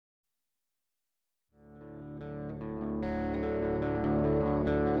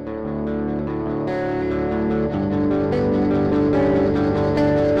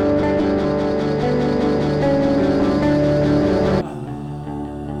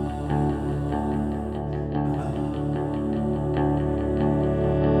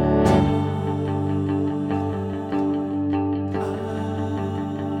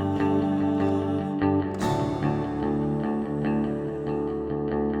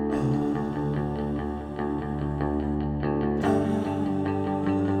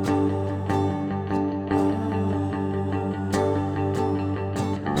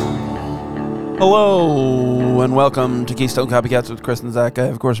Hello, and welcome to Keystone Copycats with Chris and Zach. I,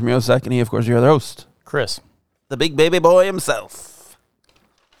 of course, am your host, Zach, and he, of course, your other host. Chris. The big baby boy himself.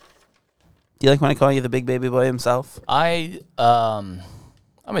 Do you like when I call you the big baby boy himself? I'm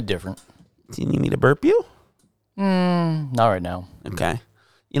indifferent. Do you need me to burp you? Not right now. Okay.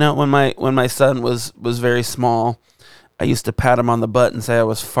 You know, when my son was very small, I used to pat him on the butt and say I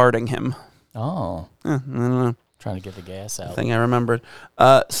was farting him. Oh. I don't know. Trying to get the gas out. I think I remembered.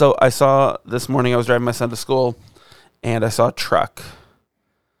 So I saw this morning, I was driving my son to school, and I saw a truck,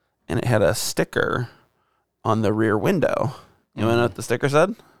 and it had a sticker on the rear window. You want to know what the sticker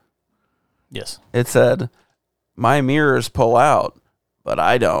said? Yes. It said, "My mirrors pull out, but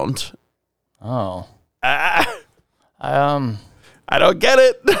I don't." Oh. I don't get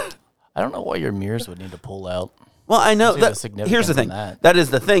it. I don't know why your mirrors would need to pull out. Well, I know See that. the significance Here's the in thing. that. That is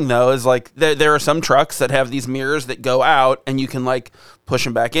the thing, though, is like there are some trucks that have these mirrors that go out, and you can like push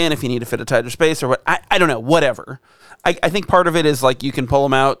them back in if you need to fit a tighter space or what. I don't know. Whatever. I think part of it is like you can pull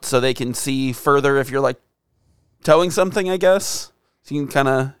them out so they can see further if you're like towing something. I guess so you can kind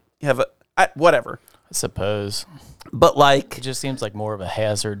of have whatever. I suppose. But like, It just seems like more of a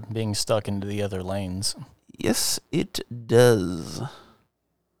hazard being stuck into the other lanes. yes, it does.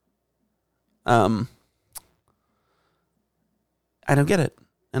 I don't get it.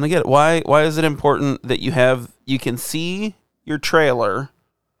 Why is it important that you can see your trailer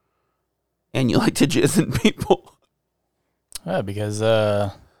and you like to jizz in people? Yeah, because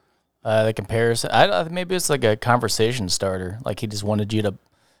the comparison, maybe it's like a conversation starter. Like he just wanted you to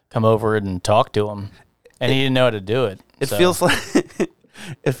come over and talk to him, and he didn't know how to do it. It feels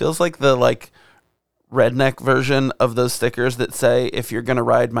like the like redneck version of those stickers that say, "If you're gonna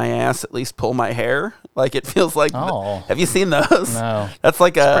ride my ass, at least pull my hair." Like it feels like. Oh. Have you seen those? No. That's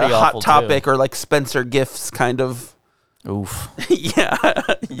like a pretty Hot awful, Topic too. or like Spencer Gifts kind of. Oof. Yeah.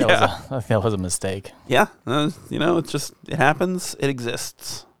 That was a mistake. Yeah, it happens. It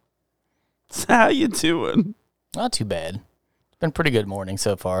exists. So how you doing? Not too bad. It's been a pretty good morning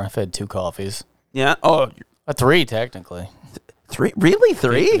so far. I've had 2 coffees. Yeah. Oh, 3 technically. 3? Really, If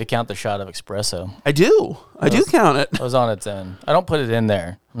 3? you count the shot of espresso. I do. I do count it. It was on its own. I don't put it in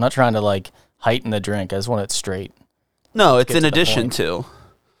there. I'm not trying to like heighten the drink. I just want it straight. No, it's get in to the addition point. to.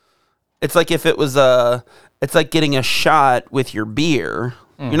 It's like if it was it's like getting a shot with your beer.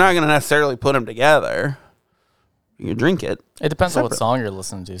 You're not going to necessarily put them together. You can drink it. It depends on what Separate. song you're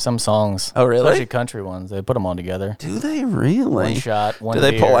listening to. Some songs, Oh, really? especially country ones, they put them on together. Do they really? One shot, one Do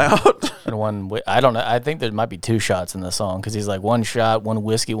they beer, pull out? and one. I don't know. I think there might be 2 shots in the song because he's like 1 shot, 1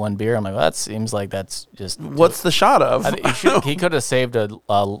 whiskey, 1 beer. I'm like, well, that seems like that's just. What's the shot of? He could have saved a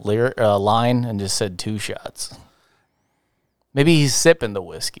line and just said 2 shots. Maybe he's sipping the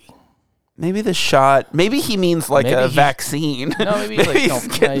whiskey. Maybe the shot. Maybe he means like Maybe a he- vaccine. No, maybe he's like, no,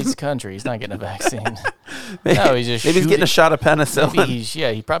 getting, he's country. He's not getting a vaccine. maybe, No, he's just maybe he's getting a shot of Maybe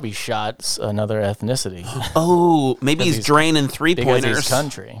penicillin. he probably shot another ethnicity Oh, maybe he's he's- draining because 3-pointers. he's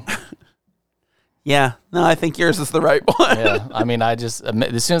country. Yeah. No, I think yours is the right one. Yeah, I mean, as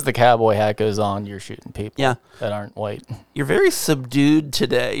soon as the cowboy hat goes on, you're shooting people Yeah. that aren't white. You're very subdued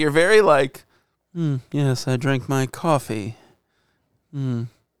today. You're very like, yes, I drank my coffee.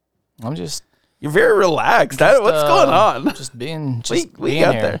 I'm just You're very relaxed. What's going on? Just being, We being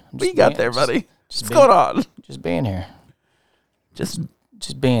got here. there. Just We got being- there, buddy. just What's being- going on? Just being here. Just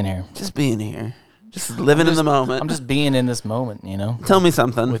Being here. being here. Just living in the moment. I'm just being in this moment, you know, Tell me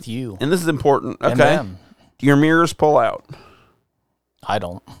something. with you And this is important, and okay? them. Do your mirrors pull out? I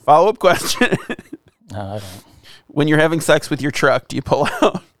don't. Follow-up question. No, I don't. When you're having sex with your truck, do you pull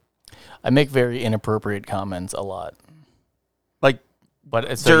out? I make very inappropriate comments a lot. Like But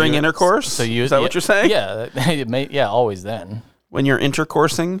it's during intercourse? So you Is that what you're saying? Yeah, always then. when you're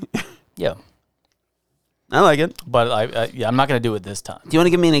intercoursing? Yeah, I like it. but I'm not gonna do it this time. Do you want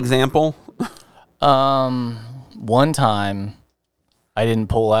to give me an example? One time, I didn't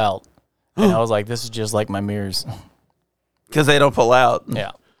pull out, and I was like, "This is just like my mirrors." Because they don't pull out.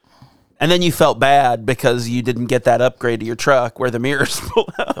 Yeah, And then you felt bad because you didn't get that upgrade to your truck where the mirrors pull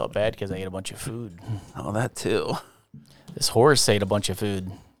I out. felt bad because I ate a bunch of food. Oh, that too. This horse ate a bunch of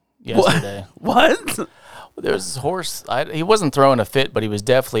food yesterday. What? There was this horse. He wasn't throwing a fit, but he was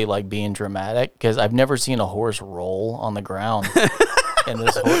definitely like being dramatic because I've never seen a horse roll on the ground. And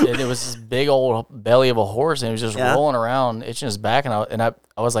it was this big old belly of a horse, and he was just rolling around, itching his back. And I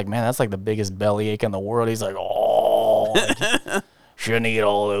was like, man, that's like the biggest belly ache in the world. He's like, oh, like, shouldn't eat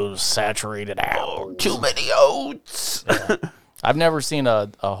all those saturated oats. Too many oats. Yeah. I've never seen a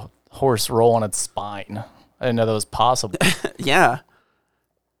horse roll on its spine. I didn't know that was possible. Yeah.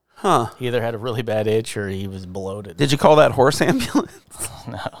 Huh. He either had a really bad itch or he was bloated. Did you call that horse ambulance?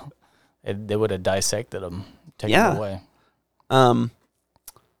 No. They would have dissected them, taken Yeah. them away.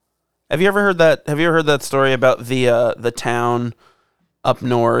 Have you ever heard that? Have you ever heard that story about the town up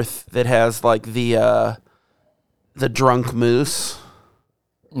north that has like the drunk moose?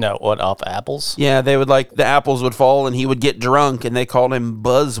 No, what, off apples? Yeah, they would like the apples would fall and he would get drunk and they called him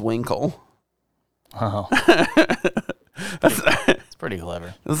Buzzwinkle. Oh. It's pretty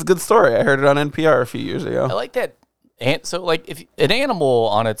clever. This is a good story. I heard it on NPR a few years I ago. like that. And so, like, if an animal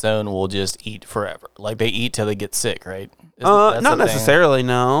on its own will just eat forever, like they eat till they get sick, right? That's Not the thing. necessarily.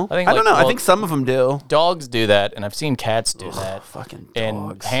 No, I think, I don't like, know. I well, think some of them do. Dogs do that, and I've seen cats do that. Fucking And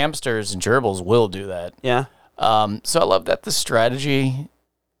dogs. hamsters and gerbils will do that. Yeah. So I love that the strategy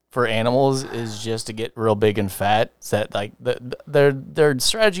for animals is just to get real big and fat. It's that like their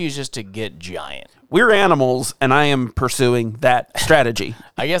strategy is just to get giant. We're animals, and I am pursuing that strategy.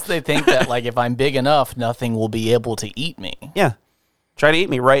 I guess they think that like if I'm big enough, nothing will be able to eat me. Yeah. Try to eat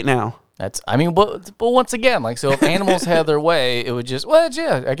me right now. But once again, like, so if animals had their way, it would just, well,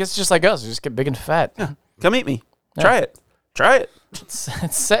 yeah, I guess just like us, just get big and fat. Yeah. Come eat me. Try it. Try it. It's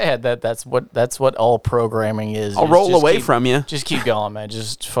sad that that's what all programming is. I'll Just- roll just away keep- from you. Just keep going, man.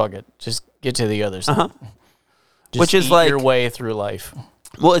 Just fuck it. Just get to the other side. Just Which is eat like- your way through life.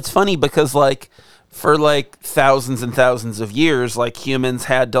 Well, it's funny because like for like thousands and thousands of years, like humans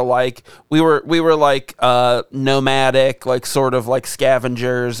had to like we were like nomadic, like sort of like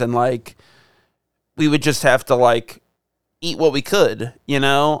scavengers, and like we would just have to like eat what we could, you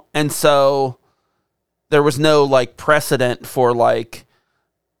know? And so there was no like precedent for like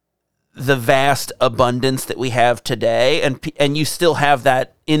the vast abundance that we have today, and you still have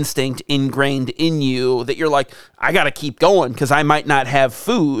that instinct ingrained in you that you're like, I gotta keep going because I might not have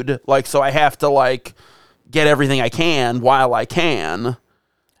food, like, so I have to like get everything I can while I can.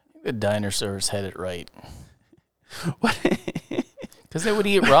 The dinosaurs had it right. Because they would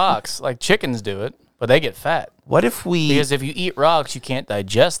eat rocks, like chickens do it, but they get fat. What if we Because if you eat rocks, you can't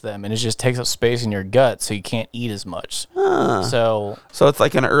digest them, and it just takes up space in your gut, so you can't eat as much. So it's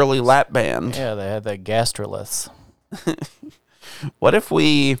like an early lap band. yeah, they had that gastroliths. What if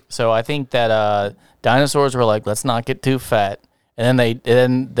we So I think that dinosaurs were like, let's not get too fat, and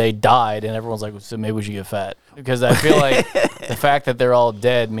then they died, and everyone's like, so maybe we should get fat, because I feel like the fact that they're all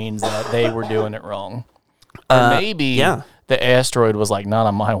dead means that they were doing it wrong, or maybe yeah. the asteroid was like, not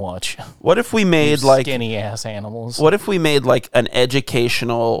on my watch. what if we made like Skinny ass animals. what if we made like an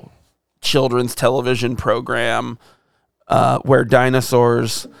educational children's television program where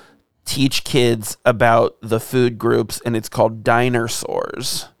dinosaurs teach kids about the food groups, and it's called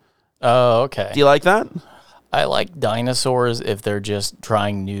Dinosaurs? Oh, okay. Do you like that? I like dinosaurs if they're just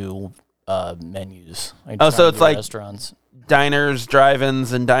trying new menus. Like Oh, so trying it's new like- restaurants. Diners,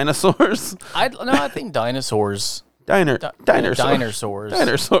 drive-ins, and dinosaurs. I think dinosaurs. Dinosaurs. Dinosaurs.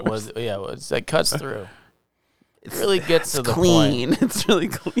 Dinosaurs. It cuts through. It really gets to the Clean. point. It's really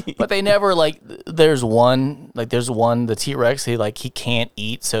clean. But they never like. There's one. The T-Rex. He can't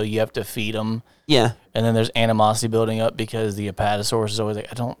eat, so you have to feed him. Yeah. And then there's animosity building up because the Apatosaurus is always like,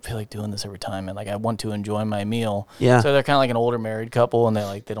 I don't feel like doing this every time, and like I want to enjoy my meal. Yeah. So they're kind of like an older married couple, and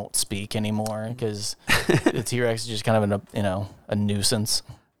they don't speak anymore because the T-Rex is just kind of a nuisance.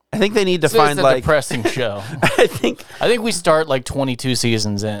 I think they need to So find it's a like. depressing show. I think I think we start like 22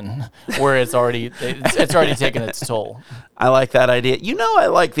 seasons in, where it's already taken its toll. I like that idea. You know, I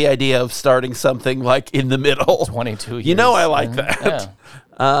like the idea of starting something like in the middle. 22 years. You know, I like in. that.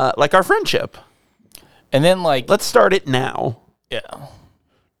 Yeah. Like our friendship. And then Let's start it now. yeah.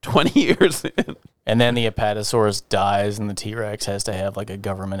 20 years in. And then the Apatosaurus dies, and the T-Rex has to have like a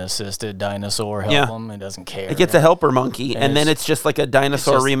government-assisted dinosaur help Yeah. him. It doesn't care. It gets a helper monkey, and then it's- it's just like a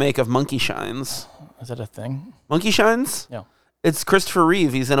dinosaur just- remake of Monkey Shines. Is that a thing? Monkey Shines? Yeah. It's Christopher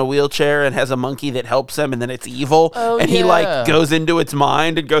Reeve. He's in a wheelchair and has a monkey that helps him, and then it's evil. Oh, and he yeah. like goes into its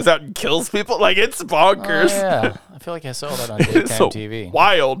mind and goes out and kills people. Like, it's bonkers. Oh, yeah. I feel like I saw that on It's daytime a TV.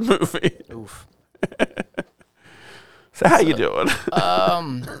 wild movie. Oof. So how you doing?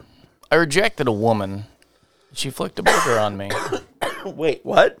 I rejected a woman. She flicked a burger on me. Wait,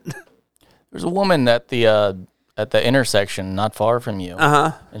 what? There's a woman at the intersection not far from you.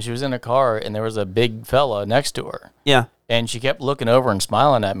 Uh-huh. And she was in a car, and there was a big fella next to her. Yeah. And she kept looking over and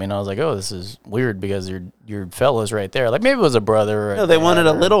smiling at me, and I was like, "Oh, this is weird because your fella's right there." Like maybe it was a brother. Or No, they dad wanted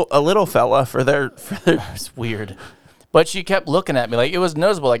a or- little fella for their It's weird. But she kept looking at me. Like, it was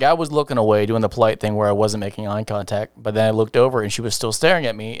noticeable. Like, I was looking away, doing the polite thing where I wasn't making eye contact. But then I looked over, and she was still staring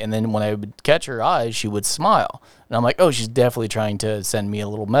at me. And then when I would catch her eyes, she would smile. And I'm like, oh, she's definitely trying to send me a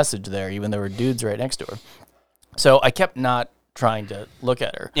little message there, even though there were dudes right next to her. So I kept not trying to look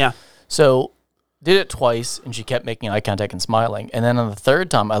at her. Yeah. So did it twice, and she kept making eye contact and smiling. And then on the third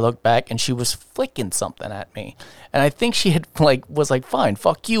time, I looked back, and she was flicking something at me. And I think she had was like, fine,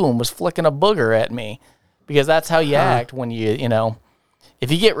 fuck you, and was flicking a booger at me. Because that's how you act when you know,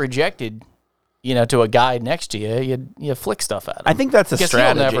 if you get rejected, you know, to a guy next to you, you flick stuff at him. I think that's a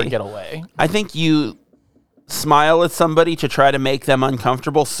strategy. He'll never get away. I think you smile at somebody to try to make them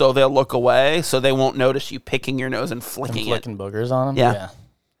uncomfortable so they'll look away so they won't notice you picking your nose and flicking Flicking boogers on him? Yeah.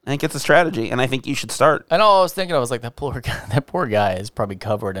 I think it's a strategy, and I think you should start. And all I was thinking, I was like, that poor guy is probably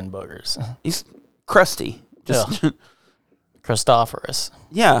covered in boogers. He's crusty. Just Christophorus.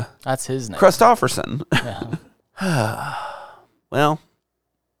 Yeah. That's his name. Christopherson. Yeah. Well,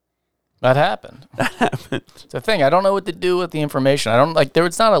 that happened. It's a thing. I don't know what to do with the information. I don't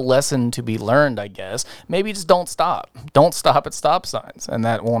it's not a lesson to be learned, I guess. Maybe just don't stop. Don't stop at stop signs, and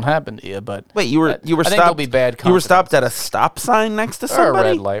that won't happen to you. But wait, you were I think stopped. there'll be bad You were stopped at a stop sign next to somebody. Or a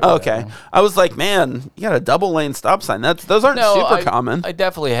red light. Oh, okay, I was like, man, you got a double lane stop sign. Those aren't super common. I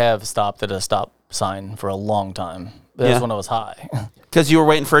definitely have stopped at a stop sign for a long time. That's when I was high. Because you were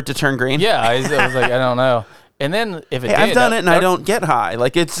waiting for it to turn green. Yeah, I was like, I don't know. And then if it did, I've done it and I don't get high.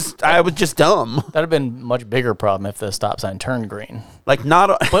 Like I was just dumb. That'd have been a much bigger problem if the stop sign turned green. Like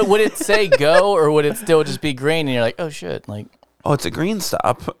not. But would it say go or would it still just be green? And you're like, oh shit, like. Oh, it's a green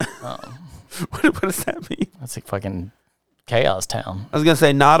stop. Oh. What does that mean? That's like fucking chaos town. I was gonna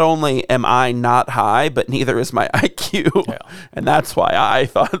say, not only am I not high, but neither is my IQ, and that's why I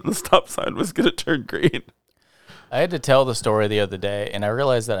thought the stop sign was gonna turn green. I had to tell the story the other day, and I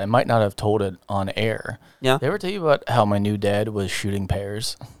realized that I might not have told it on air. Yeah. Did I ever tell you about how my new dad was shooting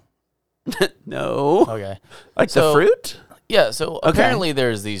pears? No. Okay. Like the fruit? Yeah, so apparently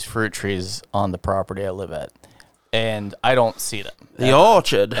there's these fruit trees on the property I live at, and I don't see them. The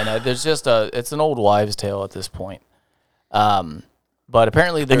orchard. And there's just it's an old wives' tale at this point. But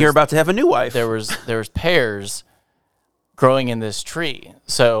apparently and you're about to have a new wife. There was pears growing in this tree.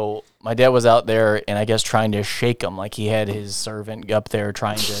 So my dad was out there and I guess trying to shake them. Like he had his servant up there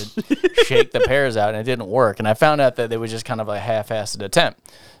trying to shake the pears out, and it didn't work. And I found out that it was just kind of a half-assed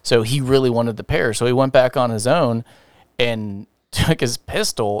attempt. So he really wanted the pears. So he went back on his own and took his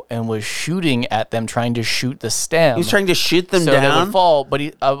pistol and was shooting at them, trying to shoot the stem. He's trying to shoot them so down? they would fall.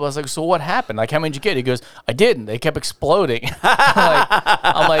 But I was like, so what happened? Like, how many did you get? He goes, I didn't. They kept exploding.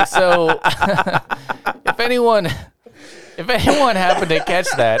 I'm like, so if anyone happened to catch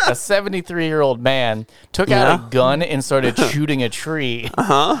that, a 73-year-old man took out a gun and started shooting a tree.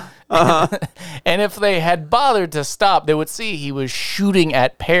 And if they had bothered to stop, they would see he was shooting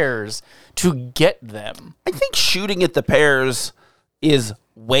at pears to get them. I think shooting at the pears is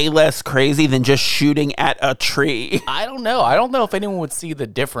way less crazy than just shooting at a tree. I don't know. I don't know if anyone would see the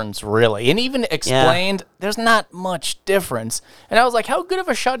difference, really. And even explained, there's not much difference. And I was like, how good of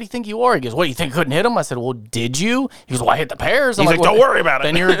a shot do you think you are? He goes, what, you think I couldn't hit him? I said, well, did you? He goes, well, I hit the pears. He's like, don't worry about it.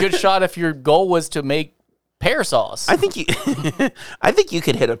 Then you're a good shot if your goal was to make pear sauce. I think you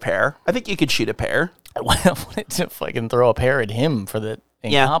could hit a pear. I think you could shoot a pear. I wanted to fucking throw a pear at him for the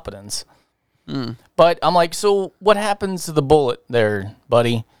incompetence. But I'm like, so what happens to the bullet there,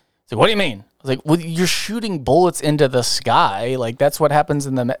 buddy? He's like, what do you mean? I was like, well, you're shooting bullets into the sky. Like, that's what happens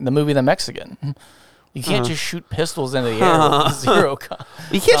in the movie The Mexican. You can't just shoot pistols into the air with zero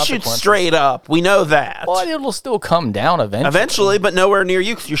You can't shoot straight up. We know that. But it'll still come down eventually. Eventually, but nowhere near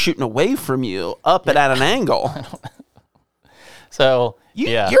you because you're shooting away from you, up and at an angle. So,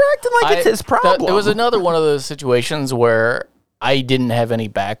 you're acting like it's his problem. It was another one of those situations where I didn't have any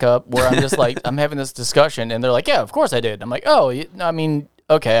backup, where I'm just like, I'm having this discussion, and they're like, yeah, of course I did. I'm like, oh, I mean,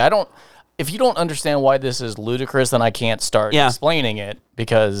 okay, if you don't understand why this is ludicrous, then I can't start explaining it,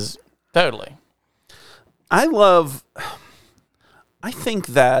 because totally. I think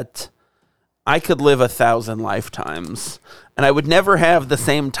that I could live 1,000 lifetimes, and I would never have the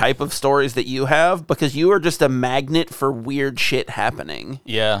same type of stories that you have, because you are just a magnet for weird shit happening.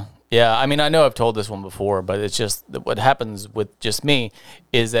 Yeah. Yeah, I mean, I know I've told this one before, but it's just what happens with just me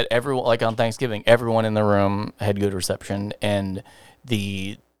is that everyone, like on Thanksgiving, everyone in the room had good reception, and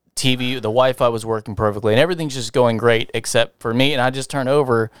the TV, the Wi-Fi was working perfectly, and everything's just going great except for me. And I just turn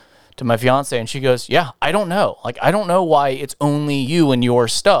over to my fiance, and she goes, yeah, I don't know. Like, I don't know why it's only you and your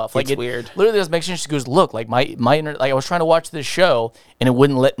stuff. Like, it's weird. Literally, this makes sense. She goes, look, like like I was trying to watch this show, and it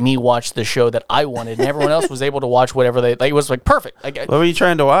wouldn't let me watch the show that I wanted, and everyone else was able to watch whatever they, like, it was like perfect. Like, what were you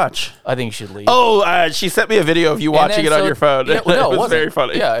trying to watch? I think you should leave. Oh, she sent me a video of you watching it on your phone. No, it was very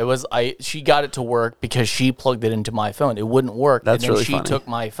funny. Yeah, it was. She got it to work because she plugged it into my phone. It wouldn't work. That's really funny. She took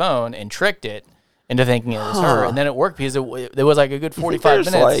my phone and tricked it into thinking it was her, and then it worked because it was like a good 45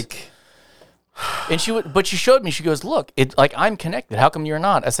 minutes. Like, and she showed me. She goes, "Look, I'm connected. How come you're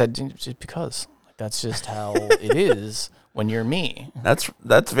not?" I said, "Just because." that's just how it is when you're me. That's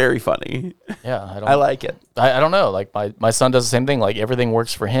very funny. Yeah, I like it. I don't know. Like my son does the same thing. Like everything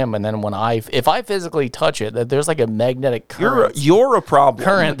works for him, and then if I physically touch it, that there's like a magnetic current. You're a problem.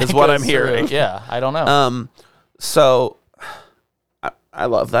 Current is what I'm goes hearing. through. Yeah, I don't know. So I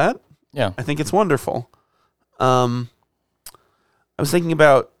love that. Yeah, I think it's wonderful. I was thinking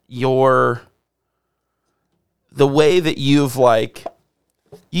about the way that you've like,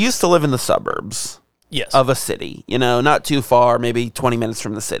 you used to live in the suburbs. Yes. Of a city, not too far, maybe 20 minutes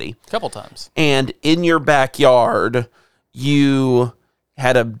from the city. A couple times. And in your backyard, you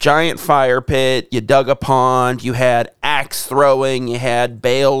had a giant fire pit, you dug a pond, you had axe throwing, you had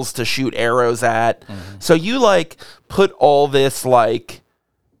bales to shoot arrows at. Mm-hmm. So you like put all this like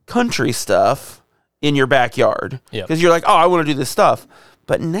country stuff in your backyard. Because you're like, oh, I want to do this stuff.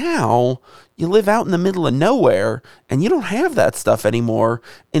 But now you live out in the middle of nowhere and you don't have that stuff anymore.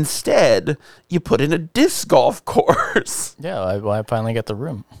 Instead, you put in a disc golf course. Yeah, I finally got the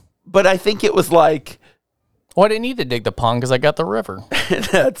room. But I think it was like... Well, I didn't need to dig the pond because I got the river.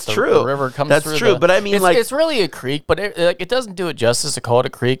 That's true. The river comes That's through. True, but I mean, it's really a creek, but it doesn't do it justice to call it a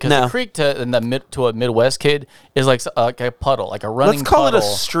creek because a creek to a Midwest kid is like a puddle, like a running. Let's call puddle. it a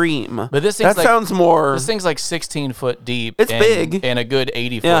stream. But this thing's sounds more. This thing's like 16 foot deep. It's big and a good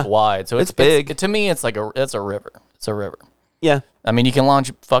 80 foot wide. So it's big. To me, it's like it's a river. It's a river. Yeah. I mean, you can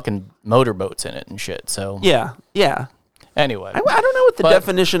launch fucking motorboats in it and shit. So yeah. Anyway, I don't know what the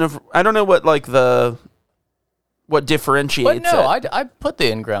definition of. I don't know what like what differentiates it. But no, it. I put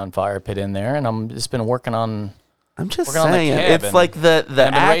the in-ground fire pit in there, and I'm just been working on. I'm just saying, it's like the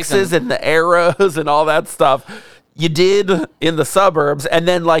axes and the arrows and all that stuff you did in the suburbs, and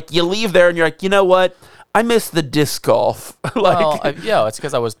then like you leave there and you're like, you know what? I miss the disc golf. It's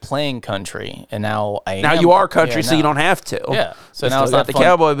because I was playing country, and now you are country, so you don't have to. Yeah, so now it's not the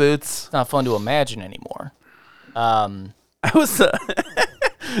cowboy boots. It's not fun to imagine anymore. I was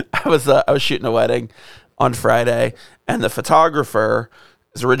shooting a wedding on Friday, and the photographer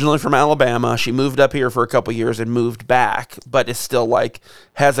is originally from Alabama. She moved up here for a couple years and moved back, but is still like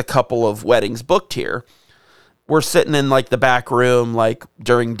has a couple of weddings booked here. We're sitting in like the back room like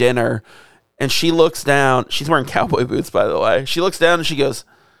during dinner, and she looks down. She's wearing cowboy boots, by the way. She looks down and she goes,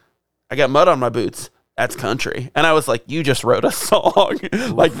 "I got mud on my boots. That's country." And I was like, you just wrote a song.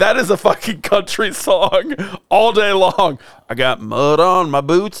 Like, that is a fucking country song all day long. I got mud on my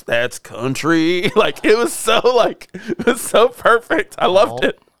boots. That's country. Like, it was so perfect. I loved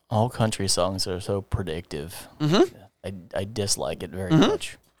it. All country songs are so predictive. Mm-hmm. I dislike it very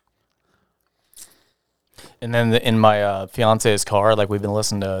much. And then in my fiance's car, like, we've been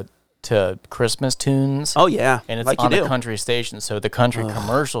listening to Christmas tunes. Oh, yeah. And it's on a country station, so the country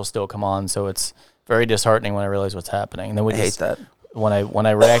commercials still come on, so it's very disheartening when I realize what's happening. And then I hate that. When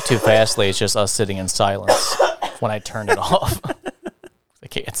I react too fastly, it's just us sitting in silence when I turn it off. I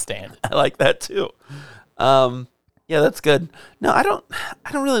can't stand it. I like that too. Yeah, that's good. No, I don't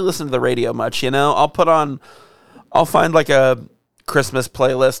really listen to the radio much, I'll find like a Christmas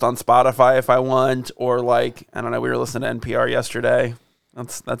playlist on Spotify if I want, or like, I don't know, we were listening to NPR yesterday.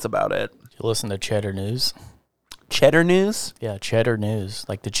 That's about it. You listen to Cheddar News? Cheddar News? Yeah, Cheddar News,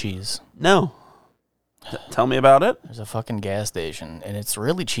 like the cheese. No. Tell me about it. There's a fucking gas station, and it's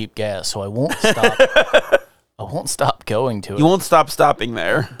really cheap gas, so I won't stop. I won't stop going to it. You won't stop stopping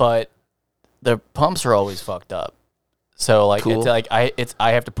there. But the pumps are always fucked up. So like cool. it's like I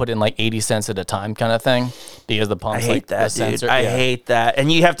have to put in like 80 cents at a time kind of thing because the pumps. I hate like that, the dude. sensor, I hate that,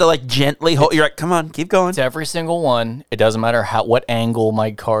 and you have to like gently hold. You're like, come on, keep going. It's every single one. It doesn't matter what angle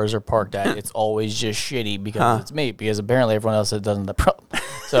my cars are parked at. It's always just shitty because it's me. Because apparently everyone else doesn't the problem.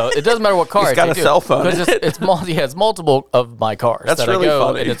 So it doesn't matter what car. He's got a cell phone. Because it's multiple of my cars. That's that really I go,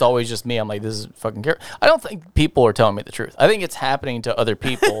 funny. And it's always just me. I'm like, this is fucking. I don't think people are telling me the truth. I think it's happening to other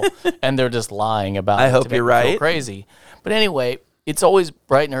people, and they're just lying about it. I hope you're right. Crazy, but anyway. It's always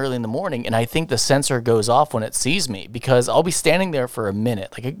bright and early in the morning, and I think the sensor goes off when it sees me because I'll be standing there for a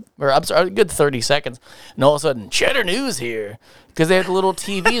minute, a good 30 seconds, and all of a sudden, Cheddar News here because they have the little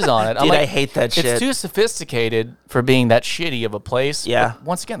TVs on it. Dude, I hate that shit. It's too sophisticated for being that shitty of a place. Yeah. But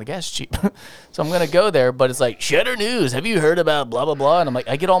once again, the gas is cheap, so I'm gonna go there. But it's like Cheddar News. Have you heard about blah blah blah? And I'm like,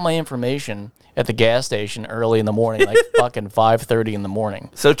 I get all my information at the gas station early in the morning, like fucking 5:30 in the morning.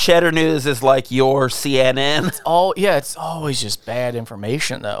 So Cheddar News is like your CNN. It's always just bad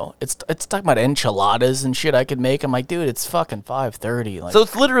information though. It's talking about enchiladas and shit I could make. I'm like, dude, it's fucking 5:30. Like, so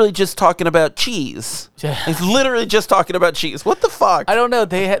it's literally just talking about cheese. Yeah. It's literally just talking about cheese. What the fuck? I don't know.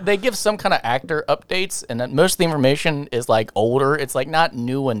 They give some kind of actor updates, and then most of the information is like older. It's like not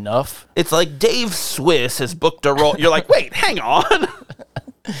new enough. It's like Dave Swiss has booked a role. You're like, wait, hang on.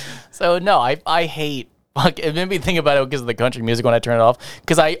 So no, I hate. Fuck, it made me think about it because of the country music when I turn it off.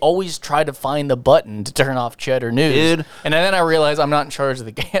 Because I always try to find the button to turn off Cheddar News, Dude. and then I realize I'm not in charge of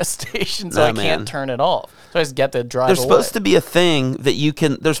the gas station, so I can't turn it off. So I just get to drive. There's supposed to be a thing that you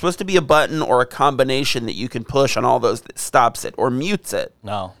can. There's supposed to be a button or a combination that you can push on all those that stops it or mutes it.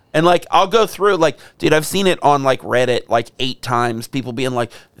 No. And like I'll go through like, dude, I've seen it on like Reddit like 8 times. People being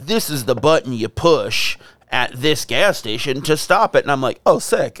like, "This is the button you push at this gas station to stop it," and I'm like, "Oh,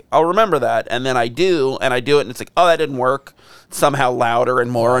 sick! I'll remember that." And then I do it, and it's like, "Oh, that didn't work." It's somehow louder and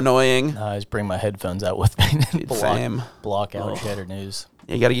more annoying. I just bring my headphones out with me and Same. block out Cheddar News.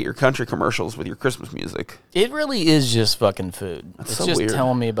 You got to get your country commercials with your Christmas music. It really is just fucking food. It's so just weird.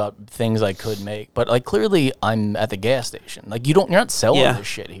 telling me about things I could make. But like clearly I'm at the gas station. Like you're not selling this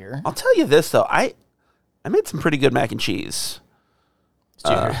shit here. I'll tell you this though, I made some pretty good mac and cheese.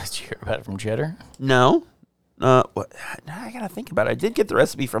 Did you hear about it from Cheddar? No. What? I gotta think about it. I did get the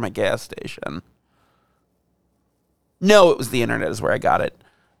recipe from a gas station. No, it was the internet is where I got it.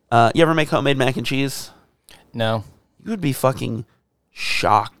 You ever make homemade mac and cheese? No. You would be fucking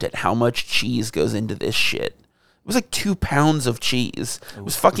shocked at how much cheese goes into this shit. It was like 2 pounds of cheese. It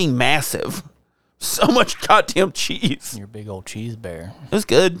was fucking massive. So much goddamn cheese. You're a big old cheese bear. It was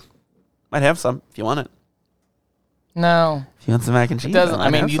good. Might have some if you want it. No. If you want some mac and cheese, It doesn't. might I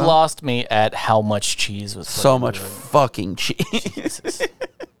mean, have you some. lost me at how much cheese was. So put much into it. fucking cheese. Jesus.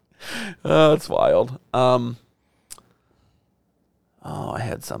 Oh, it's wild. Oh, I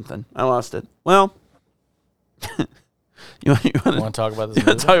had something. I lost it. Well, you want You want to talk about this to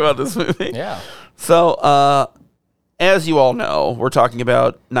movie? talk about this movie? Yeah. So, as you all know, we're talking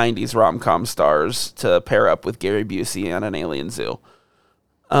about 90s rom-com stars to pair up with Gary Busey on An Alien Zoo.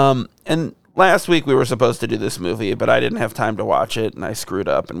 And last week we were supposed to do this movie, but I didn't have time to watch it, and I screwed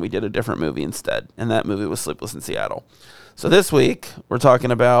up, and we did a different movie instead. And that movie was Sleepless in Seattle. So this week we're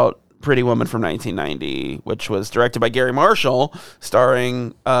talking about Pretty Woman from 1990, which was directed by Gary Marshall,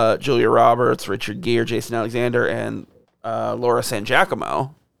 starring Julia Roberts, Richard Gere, Jason Alexander, and Laura San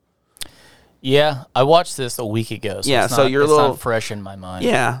Giacomo. Yeah, I watched this a week ago. So Yeah, it's so not, you're a it's little- not fresh in my mind.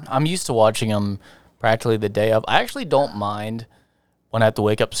 Yeah. I'm used to watching them practically the day of. I actually don't mind when I have to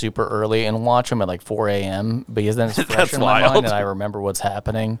wake up super early and watch them at like 4 a.m. because then it's fresh That's in my wild. mind and I remember what's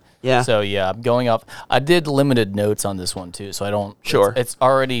happening. Yeah. So yeah, I'm going off. I did limited notes on this one too, so I don't. Sure. It's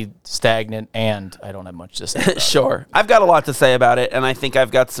already stagnant and I don't have much to say. About it. Sure. I've got a lot to say about it, and I think I've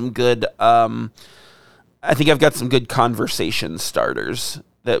got some good conversation starters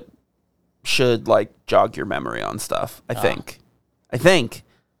that should like jog your memory on stuff. I think.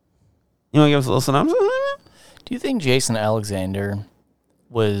 You want to give us a little synopsis? Do you think Jason Alexander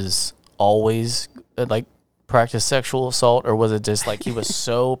was always like practiced sexual assault, or was it just like he was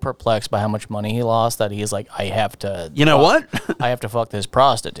so perplexed by how much money he lost that he's like, I have to. You know what? I have to fuck this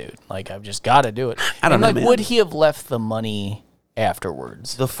prostitute. Like I've just got to do it. I don't know, Like, man. would he have left the money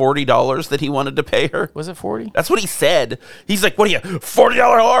afterwards? The $40 that he wanted to pay her. Was it 40? That's what he said. He's like, "What are you, $40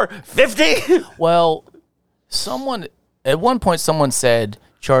 whore? 50?" Well, at one point someone said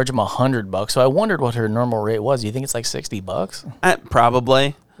charge him $100. So I wondered what her normal rate was. Do you think it's like $60?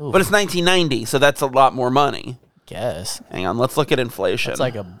 Probably. But it's 1990, so that's a lot more money. Guess. Hang on, let's look at inflation. It's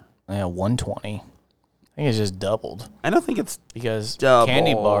like a 120. I think it's just doubled I don't think it's because doubled.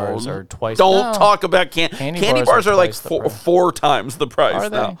 candy bars are twice. Don't No. talk about candy bars are like twice the price. four times the price Are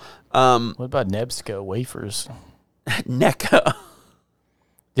they? now. What about Nebsco wafers? NECA.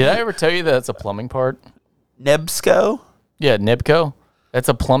 Did I ever tell you that it's a plumbing part? Nebsco? Yeah, Nebco. That's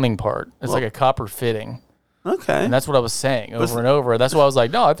a plumbing part. It's like a copper fitting. Okay. And that's what I was saying over and over. That's why I was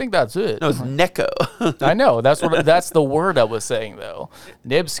like, no, I think that's it. No, it's NECO. I know. That's the word I was saying though.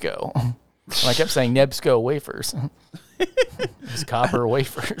 Nebsco. And I kept saying Nebsco wafers. It's copper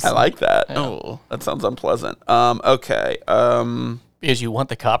wafers. I like that. Oh, that sounds unpleasant. Okay. Because you want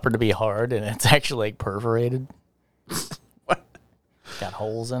the copper to be hard and it's actually like perforated. What? Got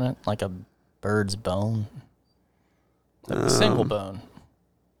holes in it, like a bird's bone. Like a single bone.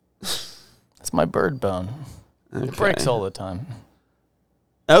 That's my bird bone. It breaks all the time.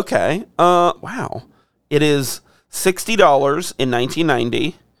 Okay. Wow. It is $60 in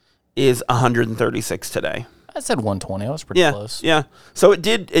 1990. Is $136 today. I said 120. I was pretty Yeah. close. Yeah. So it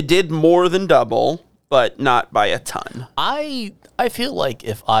did more than double, but not by a ton. I feel like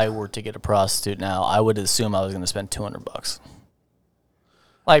if I were to get a prostitute now, I would assume I was going to spend $200.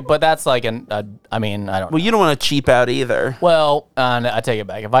 Like, but that's like I mean, I don't know. Well, you don't want to cheap out either. Well, I take it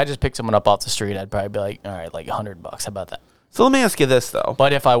back. If I just picked someone up off the street, I'd probably be like, all right, like $100. How about that? So let me ask you this though.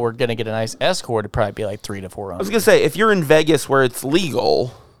 But if I were going to get a nice escort, it'd probably be like $300 to I was $400. gonna say, if you're in Vegas where it's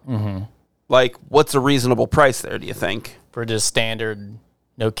legal, like what's a reasonable price there? Do you think? For just standard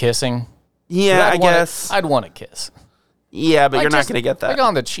No kissing. Yeah, I guess. I'd want to kiss. Yeah, but Like, you're not just, going to get that. Like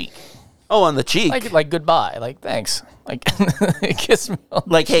on the cheek. Oh, on the cheek. Like goodbye. Like thanks. Like kiss me on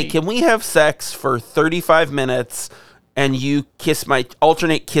Like, the hey, cheek. can we have sex for 35 minutes and you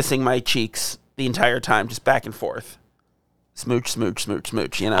alternate kissing my cheeks the entire time, just back and forth? Smooch, smooch, smooch,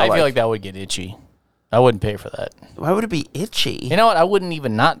 smooch, you know? I feel like that would get itchy. I wouldn't pay for that. Why would it be itchy? You know what? I wouldn't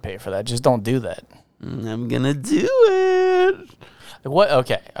even not pay for that. Just don't do that. I'm going to do it. What?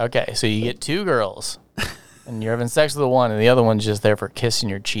 Okay. So you get two girls, and you're having sex with the one, and the other one's just there for kissing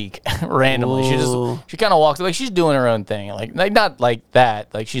your cheek randomly. Ooh. She kind of walks like she's doing her own thing, like not like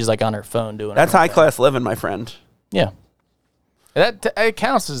that. Like she's like on her phone doing. That's her own high thing. class living, my friend. Yeah, it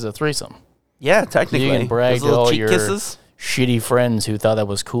counts as a threesome. Yeah, technically. You can brag Those to little all cheek your kisses. shitty friends who thought that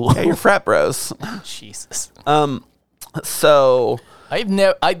was cool. Yeah, your frat bros. Jesus. So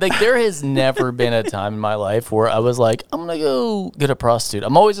There has never been a time in my life where I was like, I'm gonna go get a prostitute.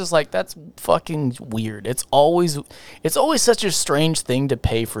 I'm always just like, that's fucking weird. It's always such a strange thing to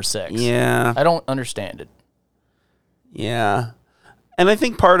pay for sex. yeah, I don't understand it. yeah. And I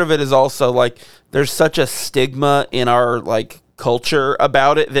think part of it is also like there's such a stigma in our like culture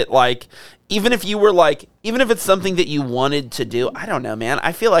about it that like even if it's something that you wanted to do, I don't know, man.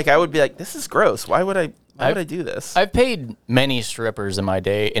 I feel like I would be like, this is gross. Why would I do this? I've paid many strippers in my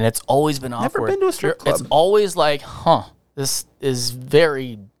day, and it's always been awkward. been to a strip club. It's always like, this is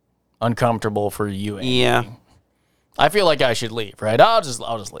very uncomfortable for you. And Yeah. me. I feel like I should leave, right? I'll just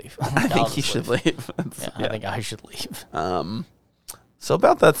leave. I think you should leave. I think I should leave. So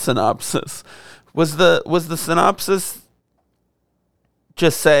about that synopsis, was the synopsis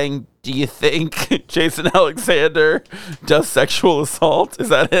just saying, do you think Jason Alexander does sexual assault? Is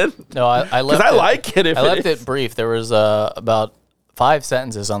that it? No, I left. Because I like it. If I left is. it brief. There was about 5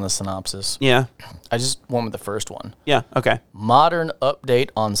 sentences on the synopsis. Yeah. I just went with the first one. Yeah. Okay. Modern update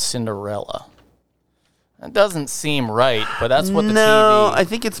on Cinderella. That doesn't seem right, but that's what the No, TV. I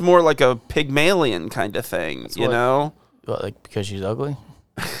think it's more like a Pygmalion kind of thing. You what- know. What, like because she's ugly.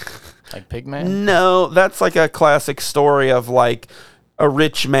 Like Pigman. No, that's like a classic story of like a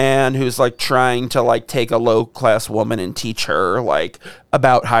rich man who's like trying to like take a low class woman and teach her like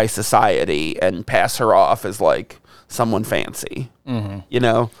about high society and pass her off as like someone fancy. Mm-hmm. You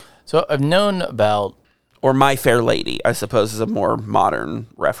know, So I've known about. or My Fair Lady, I suppose, is a more modern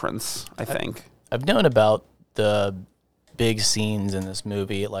reference. I think I've known about the big scenes in this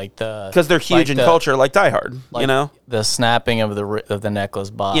movie, like because they're huge like in the- culture, like Die Hard. like you know, the snapping of the necklace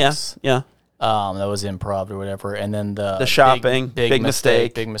box. yeah. That was improv or whatever, and then the shopping, Big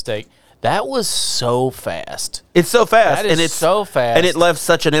Mistake. big mistake. That was so fast. It's so fast, That is and it's so fast, and it left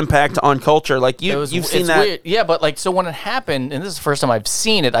such an impact on culture. Like you've seen it's that. weird. Yeah, but like so when it happened, and this is the first time I've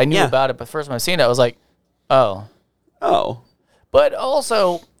seen it. I knew Yeah. about it, but the first time I've seen it, I was like, oh. Oh, But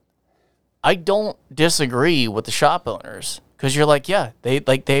also, I don't disagree with the shop owners because you're like, yeah, they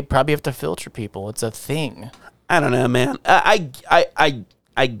probably have to filter people. It's a thing. I don't know, man.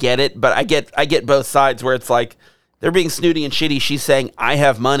 I get it, but I get both sides where it's like they're being snooty and shitty. She's saying I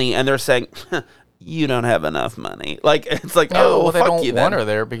have money, and they're saying you don't have enough money. Like it's like Well, oh, they fuck don't you want then. her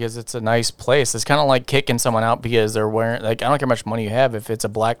there because it's a nice place. It's kind of like kicking someone out because they're wearing like I don't care how much money you have. If it's a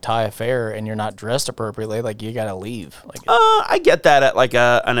black tie affair and you're not dressed appropriately, like you gotta leave. Like I get that at like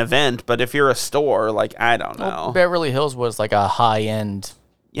an event, but if you're a store, like I don't know. Beverly Hills was like a high end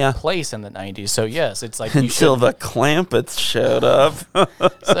Yeah. place in the 90s. So yes, it's like you Until should. the Clampets showed up.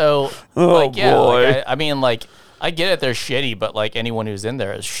 So Oh, like yeah, boy. like, I mean like I get it, they're shitty, but like anyone who's in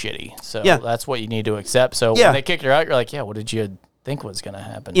there is shitty. So Yeah. that's what you need to accept. So Yeah. when they kicked her out, you're like, yeah, what did you think was gonna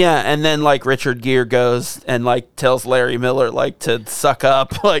happen? Yeah, and then like Richard Gere goes and like tells Larry Miller like to suck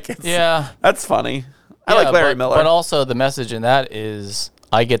up. Like it's, Yeah. that's funny. I Yeah, like Larry but, Miller. But also the message in that is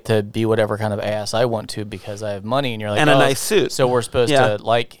I get to be whatever kind of ass I want to because I have money, and you're like, And a oh, nice suit. So we're supposed Yeah. to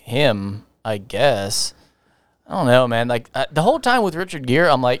like him, I guess. I don't know, man. Like the whole time with Richard Gere,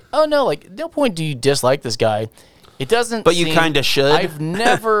 I'm like, oh no, like no point do you dislike this guy. It doesn't. But you seem- kinda should. I've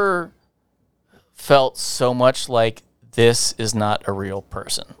never felt so much like this is not a real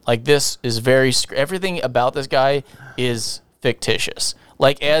person. Like this is everything about this guy is fictitious.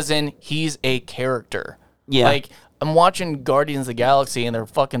 Like as in he's a character. Yeah. Like I'm watching Guardians of the Galaxy and they're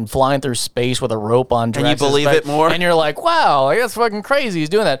fucking flying through space with a rope on Drax's believe back, it more? and you're like, wow, like, that's fucking crazy. He's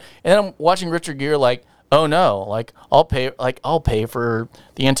doing that. And then I'm watching Richard Gere like, oh no, like I'll pay for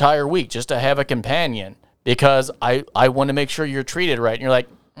the entire week just to have a companion because I want to make sure you're treated right. And you're like,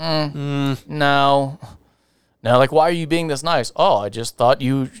 no. No, like, why are you being this nice? Oh, I just thought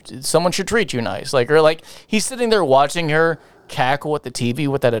someone should treat you nice. Like, or like, he's sitting there watching her cackle at the TV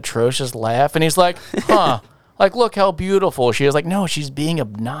with that atrocious laugh, and he's like, huh, like, look how beautiful she is. Like, no, she's being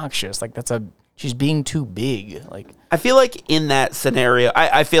obnoxious. Like, she's being too big. Like, I feel like in that scenario,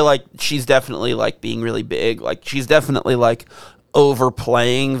 I feel like she's definitely like being really big. Like she's definitely like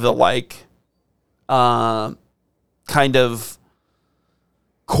overplaying the like kind of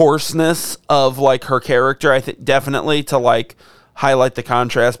coarseness of like her character. I think definitely to like highlight the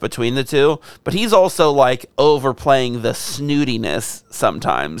contrast between the two. But he's also like overplaying the snootiness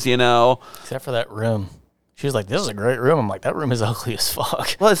sometimes, you know? Except for that room. She was like, this is a great room. I'm like, that room is ugly as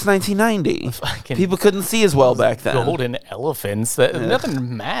fuck. Well, it's 1990. People couldn't see as well back then. Golden elephants.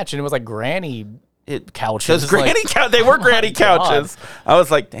 Nothing matched. And it was like granny couches. They were granny couches. I was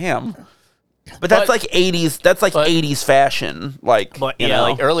like, damn. But that's like 80s. That's like 80s fashion. Like, you know?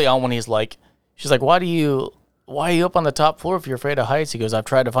 Like early on when he's like, she's like, why are you up on the top floor if you're afraid of heights? He goes, I've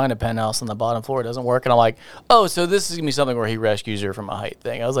tried to find a penthouse on the bottom floor. It doesn't work. And I'm like, oh, so this is going to be something where he rescues her from a height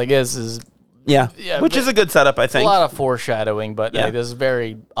thing. I was like, this is... Yeah, which is a good setup, I think. A lot of foreshadowing, but like, this is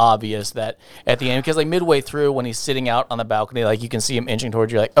very obvious that at the end, because like midway through when he's sitting out on the balcony, like you can see him inching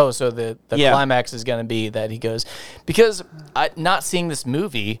towards you, like, oh, so the climax is going to be that he goes, because not seeing this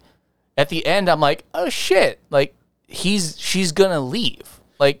movie, at the end, I'm like, oh shit, like she's going to leave.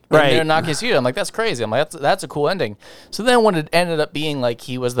 Like, they're not going to see it. I'm like, that's crazy. I'm like, that's a cool ending. So then when it ended up being like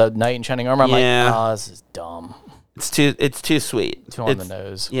he was the knight in shining armor, I'm like, oh, this is dumb. It's too sweet. Too on the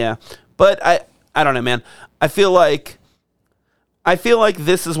nose. Yeah. But I don't know, man. I feel like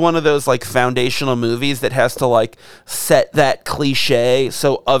this is one of those like foundational movies that has to like set that cliche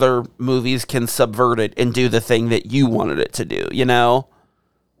so other movies can subvert it and do the thing that you wanted it to do, you know?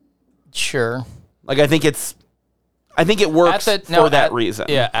 Sure. Like I think it works for that reason.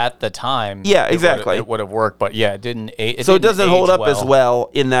 Yeah, at the time. Yeah, exactly. It would have worked, but yeah, it didn't. It doesn't hold up as well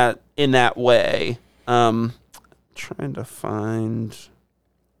in that way. Trying to find.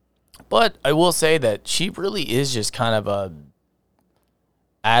 But I will say that she really is just kind of a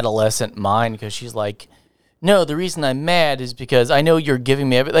adolescent mind, because she's like, no, the reason I'm mad is because I know you're giving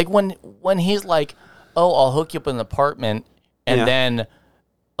me everything. Like when he's like, oh, I'll hook you up in an apartment, and then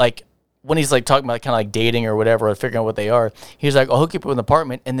like when he's like talking about kind of like dating or whatever, or figuring out what they are, he's like, I'll hook you up in an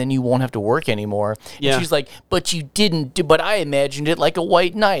apartment and then you won't have to work anymore. Yeah. And she's like, but you didn't do, but I imagined it like a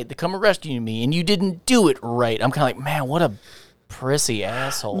white knight to come rescue me and you didn't do it right. I'm kind of like, man, what a prissy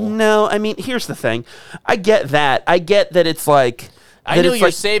asshole. No, I mean, here's the thing. I get that. I get that it's like... I know you're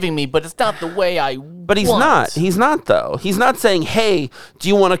like, saving me, but it's not the way I But he's not. He's not, though. He's not saying, hey, do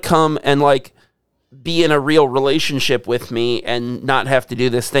you want to come and, like, be in a real relationship with me and not have to do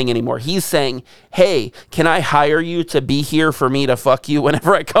this thing anymore? He's saying, hey, can I hire you to be here for me to fuck you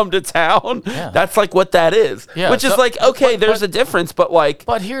whenever I come to town? Yeah. That's, like, what that is. Yeah, which is like, okay, there's a difference, but, like...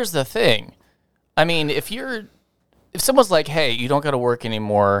 But here's the thing. I mean, if someone's like, hey, you don't got to work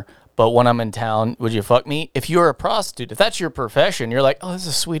anymore, but when I'm in town, would you fuck me? If you're a prostitute, if that's your profession, you're like, oh, this is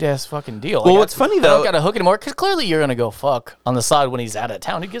a sweet-ass fucking deal. Well, what's funny, though... I don't got to hook anymore, because clearly you're going to go fuck on the side when he's out of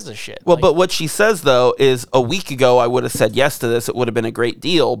town. Who gives a shit? Well, but what she says, though, is a week ago I would have said yes to this. It would have been a great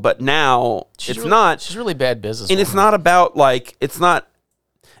deal, but now not. She's really bad business. And it's not about, like... It's not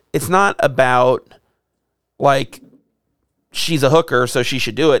about, like, she's a hooker, so she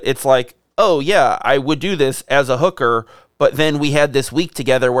should do it. It's like... oh, yeah, I would do this as a hooker, but then we had this week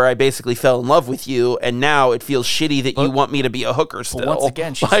together where I basically fell in love with you, and now it feels shitty that you want me to be a hooker still. Once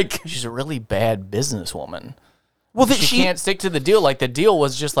again, she's a really bad businesswoman. Well, she can't stick to the deal. Like, the deal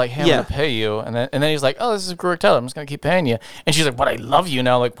was just like, hey, I'm going to pay you. And then he's like, oh, this is correct, Tyler. I'm just going to keep paying you. And she's like, but I love you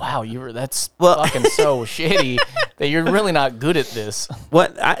now. Like, wow, that's fucking so shitty that you're really not good at this.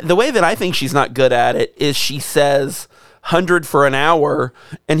 The way that I think she's not good at it is she says... 100 for an hour,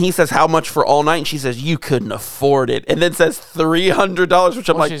 and he says how much for all night, and she says you couldn't afford it, and then says $300, which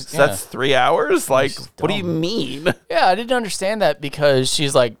I'm like, that's 3 hours. Like, what do you mean? Yeah, I didn't understand that, because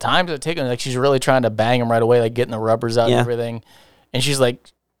she's like, time's taking, like she's really trying to bang him right away, like getting the rubbers out and everything, and she's like,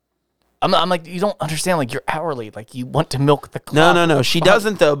 I'm like, you don't understand, like you're hourly, like you want to milk the clock. No, she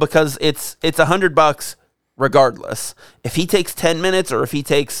doesn't though, because it's $100 regardless, if he takes 10 minutes or if he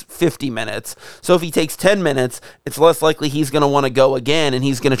takes 50 minutes. So if he takes 10 minutes, it's less likely he's going to want to go again, and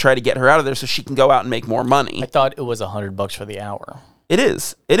he's going to try to get her out of there so she can go out and make more money. I thought it was $100 for the hour. It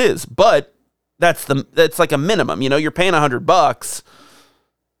is, but that's like a minimum. You know, you're paying $100.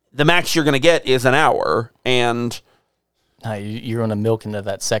 The max you're going to get is an hour, and you're going to milk into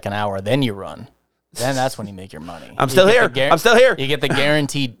that second hour, then you run. Then that's when you make your money. I'm still here. You get the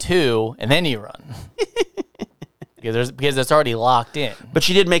guaranteed 2, and then you run. because it's already locked in. But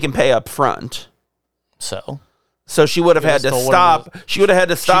she did make him pay up front. So she would have had to stop. She would have had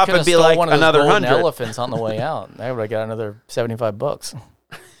to stop and be like, another 100 elephants on the way out. They would have got another $75.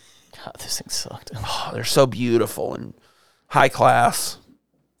 God, this thing sucked. Oh, they're so beautiful and high class.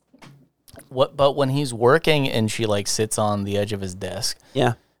 But when he's working and she like sits on the edge of his desk,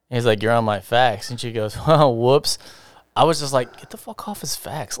 Yeah. he's like, "You're on my fax," and she goes, "Oh, whoops." I was just like, "Get the fuck off his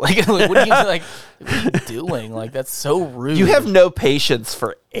fax!" Like, what are you doing? Like, that's so rude. You have no patience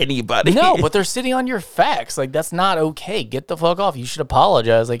for anybody. no, but they're sitting on your fax. Like, that's not okay. Get the fuck off. You should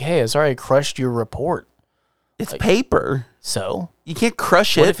apologize. Like, hey, I'm sorry I crushed your report. it's paper. So You can't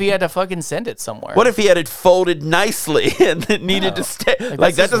crush what it. if he had to fucking send it somewhere? What if he had it folded nicely and it needed to stay?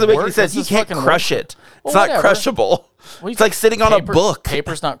 Like that's that his doesn't make work. any sense. That's You his can't fucking crush work. it. It's Well, not whatever. crushable. It's like sitting on a book.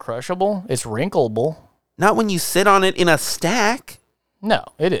 Paper's not crushable. It's wrinkleable. Not when you sit on it in a stack. No,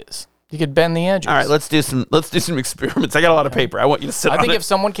 it is. You could bend the edges. All right, let's do some experiments. I got a lot of paper. I want you to sit I on think it. if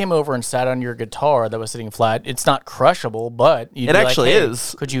someone came over and sat on your guitar that was sitting flat, it's not crushable, but you'd It be actually like, hey,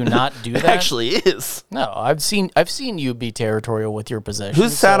 is. Could you not do It that? actually is. No, I've seen you be territorial with your possessions.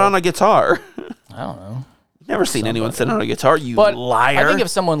 Who's sat so on a guitar? I don't know. Never seen anyone sit on a guitar, you But liar. I think if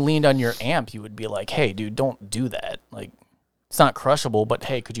someone leaned on your amp, you would be like, "Hey, dude, don't do that." Like, it's not crushable, but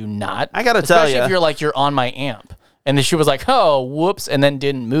hey, could you not? I gotta tell Especially ya. if you're like you're on my amp, and then she was like, "Oh, whoops," and then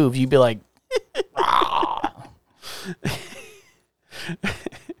didn't move, you'd be like,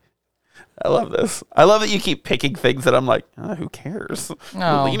 I love this. I love that you keep picking things that I'm like, who cares?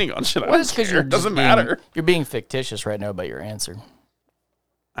 No. You're leaning on shit. I "Well, don't it's because care. you're It doesn't just matter. You're being fictitious right now about your answer."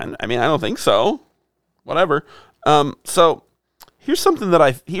 I mean, I don't think so. Whatever. So here's something that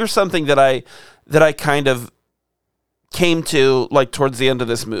I kind of came to like towards the end of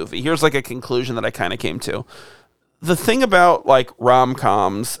this movie. Here's like a conclusion that I kind of came to. The thing about like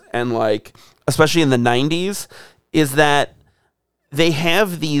rom-coms and like especially in the 90s is that they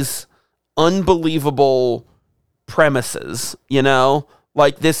have these unbelievable premises, you know?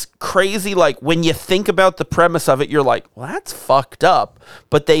 Like this crazy, like when you think about the premise of it, you're like, well, that's fucked up.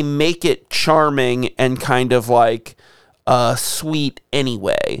 But they make it charming and kind of like sweet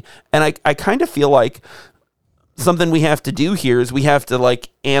anyway. And I kind of feel like something we have to do here is we have to like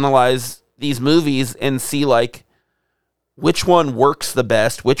analyze these movies and see like which one works the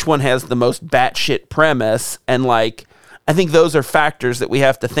best, which one has the most batshit premise. And like, I think those are factors that we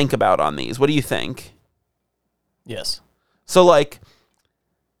have to think about on these. What do you think? Yes. So like,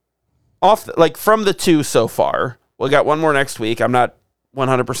 from the two so far, we got one more next week. I'm not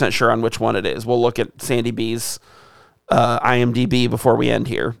 100% sure on which one it is. We'll look at Sandy B's IMDb before we end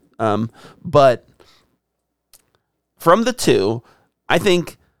here. But from the two, I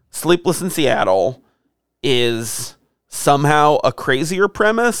think Sleepless in Seattle is somehow a crazier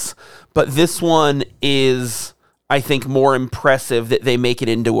premise, but this one is, I think, more impressive that they make it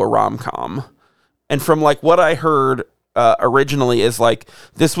into a rom-com. And from like what I heard originally is like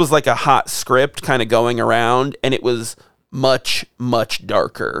this was like a hot script kind of going around, and it was much, much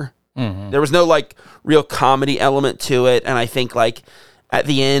darker. There was no like real comedy element to it, and I think like at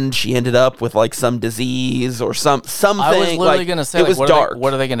the end she ended up with like some disease or something. I was literally like, gonna say, it like, was what dark.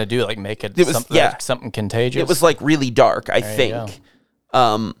 What are they gonna do? Like make it, was- something, yeah. like something contagious? It was like really dark, I There you think.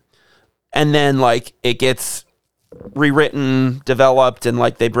 And then like it gets rewritten, developed, and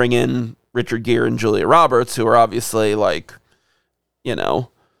like they bring in Richard Gere and Julia Roberts, who are obviously like, you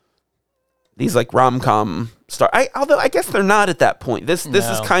know, these like rom-com star. Although I guess they're not at that point. This is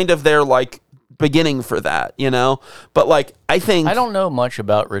No. kind of their like beginning for that, you know. But like I think I don't know much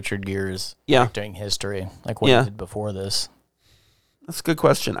about Richard Gere's Yeah. acting history, like what Yeah. he did before this. that's a good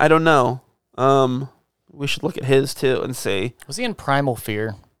question. I don't know. We should look at his too and see. Was he in Primal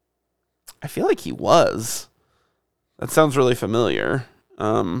Fear? I feel like he was. That sounds really familiar.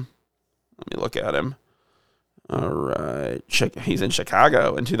 Let me look at him. All right. He's in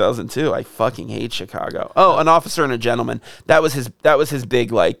Chicago in 2002. I fucking hate Chicago. Oh, An Officer and a Gentleman. That was his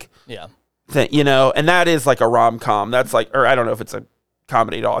big like Yeah. thing, you know, and that is like a rom-com. That's like, or I don't know if it's a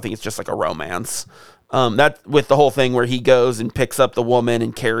comedy at all. I think it's just like a romance. That with the whole thing where he goes and picks up the woman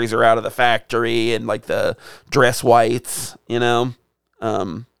and carries her out of the factory and like the dress whites, you know.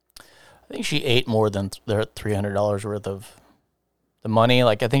 I think she ate more than their $300 worth of the money.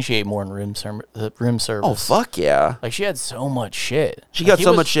 Like I think she ate more in room service. Oh fuck yeah. Like she had so much shit. She Like, got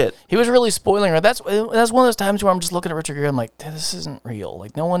so much shit. He was really spoiling her. That's one of those times where I'm just looking at Richard Gere. I'm like, this isn't real.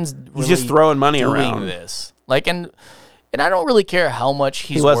 Like no one's really He's just throwing money doing around. this. Like and I don't really care how much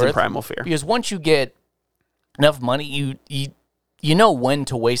he's He was worth in Primal Fear. because once you get enough money, you know when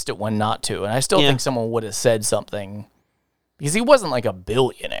to waste it, when not to. And I still Yeah. think someone would have said something because he wasn't like a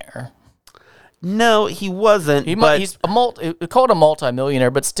billionaire. No, he wasn't. He's called a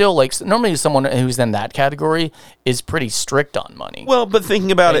multimillionaire, but still, like, normally someone who's in that category is pretty strict on money. Well, but thinking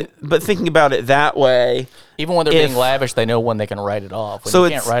about it that way, even when they're being lavish, they know when they can write it off. When you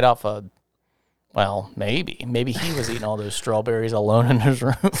can't write off maybe he was eating all those strawberries alone in his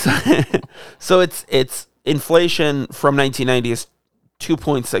room. So it's inflation from 1990 is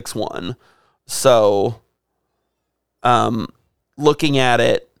 2.61. So, looking at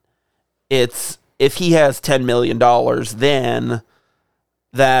it, it's if he has $10 million, then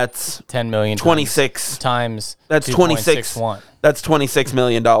that's 10 million 26 times. That's 26. That's $26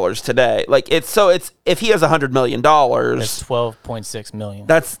 million today. Like it's if he has $100 million, that's 12.6 million.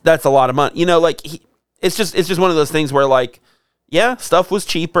 That's a lot of money. You know, like it's just one of those things where like, yeah, stuff was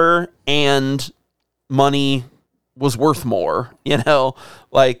cheaper and money was worth more. You know,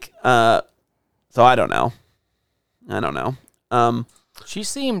 like so I don't know. She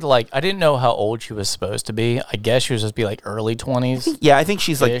seemed like, I didn't know how old she was supposed to be. I guess she was supposed to be like early 20s. Yeah, I think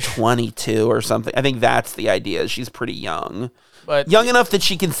she's like 22 or something. I think that's the idea. She's pretty young. But young enough that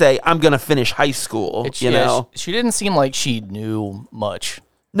she can say, I'm going to finish high school, you know? She didn't seem like she knew much.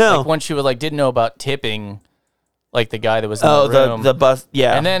 No. Like when she was like, didn't know about tipping, like the guy that was in the room. the bus,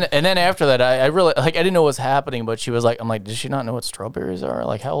 yeah. And then after that, I really, like, I didn't know what was happening, but she was like, I'm like, does she not know what strawberries are?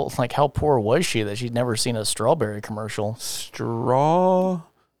 Like how poor was she that she'd never seen a strawberry commercial? Strawberry?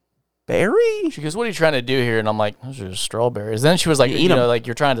 She goes, what are you trying to do here? And I'm like, those are just strawberries. Then she was like, you know, like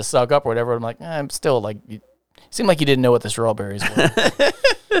you're trying to suck up or whatever. I'm like, I'm still like, it seemed like you didn't know what the strawberries were.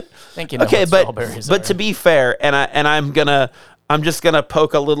 I think you know what strawberries are. But to be fair, I'm just gonna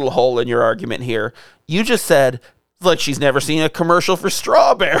poke a little hole in your argument here. You just said, look, she's never seen a commercial for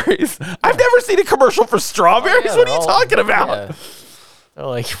strawberries. I've never seen a commercial for strawberries. What are you talking about? Yeah. They're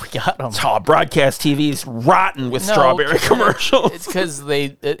like, we got them. Oh, broadcast TV's rotten with strawberry commercials. It's because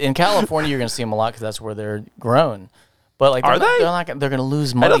in California, you're going to see them a lot because that's where they're grown. But like, they're going to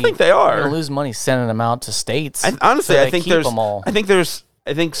lose money. I don't think they are. They're going to lose money sending them out to states. Honestly, I think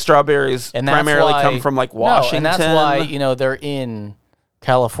strawberries primarily come from like Washington. No, and that's why, you know, they're in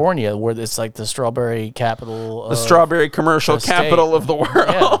California, where it's like the strawberry capital, the strawberry commercial capital of the world.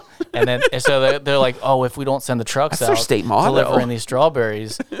 Yeah. And then so they're like, oh, if we don't send the trucks out delivering these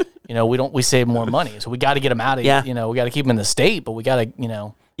strawberries, you know, we save more money. So we got to get them out of, you know, we got to keep them in the state, but we got to,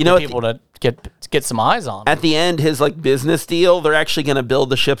 get people to get some eyes on them. At the end, his like business deal, they're actually going to build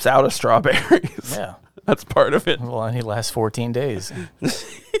the ships out of strawberries. Yeah, that's part of it. Well, and he lasts 14 days,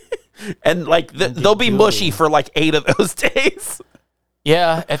 and like they'll be mushy for like 8 of those days.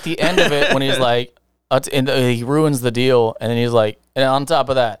 Yeah, at the end of it, when he's like, he ruins the deal, and then he's like, and on top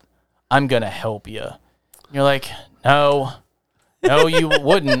of that, I'm going to help you. And you're like, no, you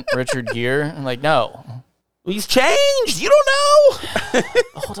wouldn't, Richard Gere. I'm like, no. He's changed. You don't know.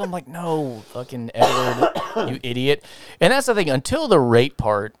 Hold on, I'm like, no, fucking Edward, you idiot. And that's the thing, until the rape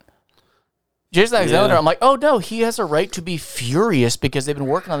part, Jason Alexander, I'm like, oh no, he has a right to be furious because they've been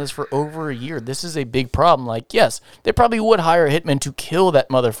working on this for over a year. This is a big problem. Like, yes, they probably would hire a hitman to kill that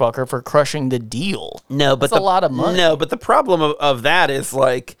motherfucker for crushing the deal. No, but that's a lot of money. No, but the problem of that is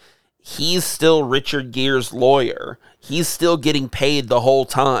like, he's still Richard Gere's lawyer. He's still getting paid the whole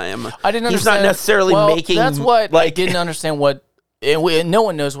time. I didn't understand. He's not necessarily making. That's what I didn't understand. What no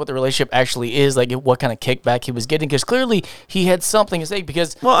one knows what the relationship actually is, like what kind of kickback he was getting, because clearly he had something to say.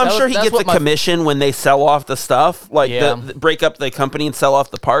 Because I'm sure he gets a commission when they sell off the stuff, like break up the company and sell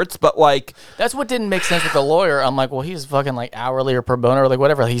off the parts. But like that's what didn't make sense with the lawyer. I'm like, well, he's fucking like hourly or pro bono or like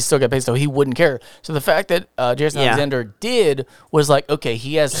whatever. He still got paid, so he wouldn't care. So the fact that Jason Alexander did was like, okay,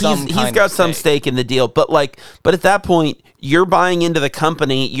 he's got some stake in the deal, but at that point, you're buying into the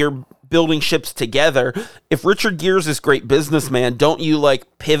company. You're building ships together. If Richard Gere's this great businessman, don't you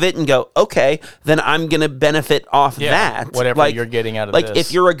like pivot and go, okay, then I'm going to benefit off that. Whatever you're getting out of this. Like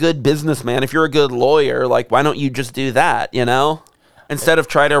if you're a good businessman, if you're a good lawyer, like why don't you just do that, you know? Instead of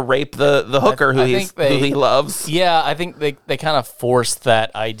try to rape the hooker who he loves. Yeah, I think they kind of forced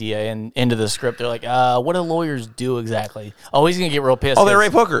that idea into the script. They're like, what do lawyers do exactly? Oh, he's going to get real pissed. Oh, they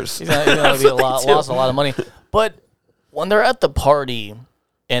rape hookers. He's going to lost a lot of money. But when they're at the party,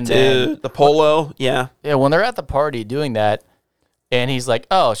 and then the polo, when they're at the party doing that, and he's like,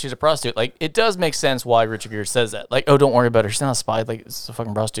 "Oh, she's a prostitute." Like, it does make sense why Richard Gere says that. Like, "Oh, don't worry about her. She's not a spy. Like, it's a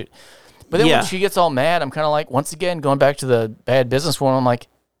fucking prostitute." But then when she gets all mad, I'm kind of like, once again, going back to the bad businesswoman. I'm like,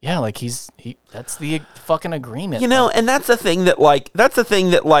 yeah, like that's the fucking agreement. You know, and that's the thing that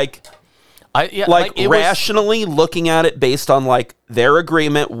rationally looking at it based on like their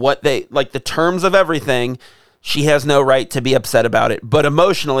agreement, what they like, the terms of everything. She has no right to be upset about it. But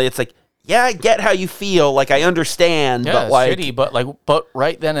emotionally, it's like, yeah, I get how you feel. Like, I understand, Yeah, but like, shitty, but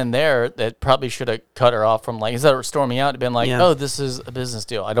right then and there, that probably should have cut her off from like, instead of storming out, been like, Yeah. oh, this is a business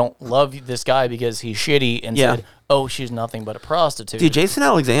deal. I don't love this guy because he's shitty, and Yeah. said, oh, she's nothing but a prostitute. dude, Jason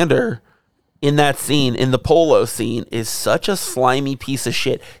Alexander in that scene, in the polo scene, is such a slimy piece of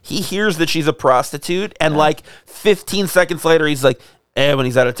shit. He hears that she's a prostitute, and like 15 seconds later, he's like, when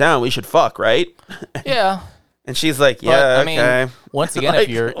he's out of town, we should fuck, right? Yeah. And she's like, But, yeah, I mean, okay. once again, Like, if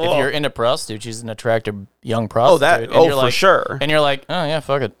you're oh. into prostitute, she's an attractive young prostitute. Oh, you're for like, sure. And you're like, oh yeah,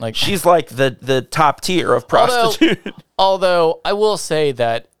 fuck it. Like, She's like the top tier of prostitute. although I will say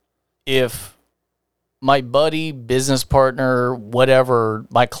that if my buddy, business partner, whatever,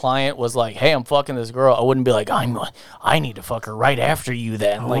 my client was like, hey, I'm fucking this girl, I wouldn't be like, I need to fuck her right after you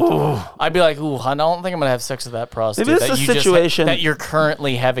then. Like, I'd be like, ooh, I don't think I'm going to have sex with that prostitute. Maybe this that is a you just situation- that you're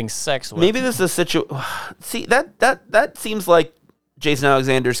currently having sex with. Maybe this is a situation. See, that seems like Jason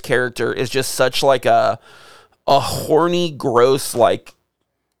Alexander's character is just such like a horny, gross, like,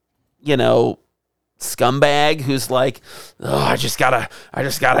 you know, scumbag who's like, oh, I just gotta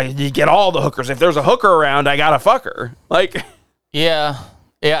get all the hookers. If there's a hooker around, I gotta fuck her. Like, Yeah,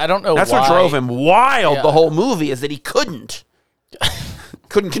 I don't know that's why. what drove him wild Yeah. the whole movie, is that he couldn't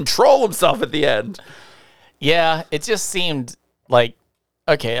control himself at the end. Yeah, it just seemed like,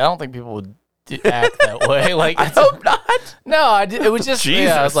 okay, I don't think people would act that way. Like, I hope not. no, it was just,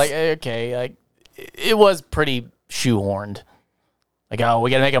 yeah, I was Jesus. like, okay, like, it was pretty shoehorned. Like, oh, we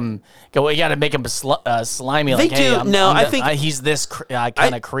gotta make him slimy. Like, They hey, do. No, I think- he's this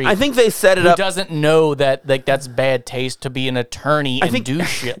kind of creep. I think they set it who up. doesn't know that like that's bad taste to be an attorney and think- do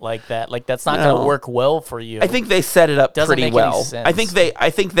shit like that. Like, that's not No. gonna work well for you. I think they set it up Doesn't pretty make any well. sense. I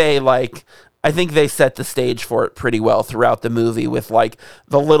think they set the stage for it pretty well throughout the movie, with like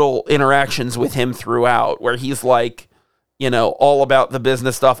the little interactions with him throughout, where he's like, you know, all about the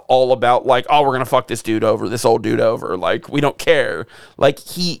business stuff, all about like, oh, we're gonna fuck this old dude over. Like, we don't care. Like,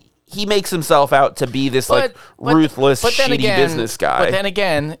 he makes himself out to be this like ruthless, shitty business guy. But then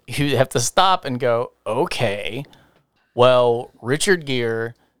again, you have to stop and go, okay, well, Richard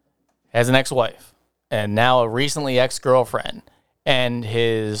Gere has an ex-wife and now a recently ex-girlfriend, and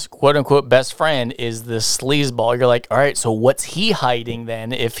his quote-unquote best friend is this sleazeball. You're like, all right, so what's he hiding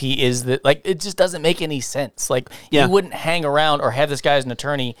then if he is the... Like, it just doesn't make any sense. Like, Yeah. you wouldn't hang around or have this guy as an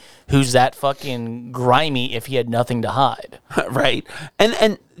attorney who's that fucking grimy if he had nothing to hide. Right.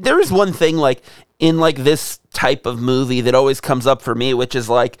 And there is one thing, like, in like this type of movie that always comes up for me, which is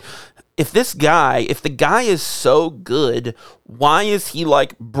like, if the guy is so good, why is he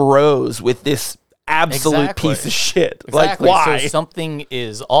like bros with this absolute Exactly. piece of shit? Exactly. Like, why? So something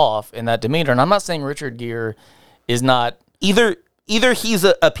is off in that demeanor. And I'm not saying Richard Gere is not... Either he's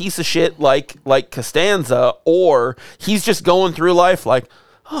a piece of shit like Costanza, or he's just going through life like,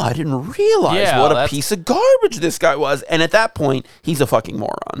 oh, I didn't realize Yeah, what a that's- piece of garbage this guy was. And at that point, he's a fucking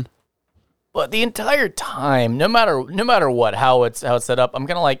moron. But the entire time, no matter what, how it's set up, I'm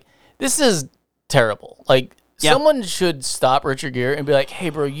gonna like, this is terrible. Like, Yeah. someone should stop Richard Gere and be like, hey,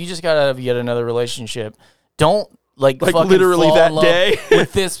 bro, you just got out of yet another relationship. Don't like fucking literally fall that in love day.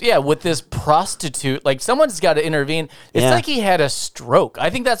 with this prostitute. Like, someone's got to intervene. It's Yeah. like he had a stroke. I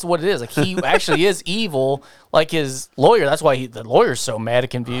think that's what it is. Like, he actually is evil. Like his lawyer. That's why the lawyer's so mad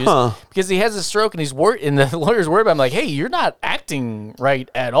and confused, because he has a stroke and he's worried. And the lawyer's worried about him. Like, hey, you're not acting right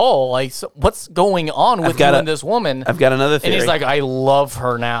at all. Like, so what's going on with you and this woman? I've got another theory. And he's like, I love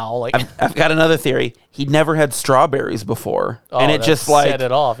her now. Like, I've got another theory. He'd never had strawberries before, and it that just like set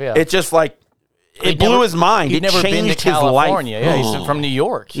it off. Yeah, It just like it blew his mind. He'd It never been to changed his life. California. Yeah, he's from New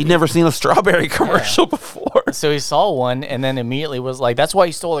York. He'd never seen a strawberry commercial before. So he saw one and then immediately was like, that's why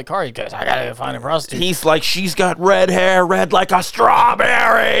he stole the car. He goes, I gotta find a prostitute. He's like, she's got red hair, red like a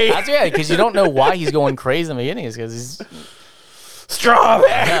strawberry. That's because you don't know why he's going crazy in the beginning. It's because he's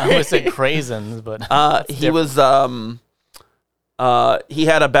Strawberry. I would say craisins, but He was he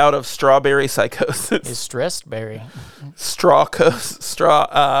had a bout of strawberry psychosis. he's stressed berry.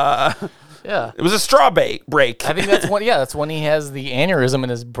 Yeah. It was a straw break. I think that's when that's when he has the aneurysm in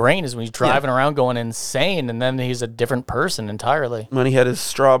his brain, is when he's driving around going insane, and then he's a different person entirely. When he had his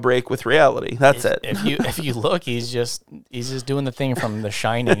straw break with reality. That's it. If you look, he's just doing the thing from The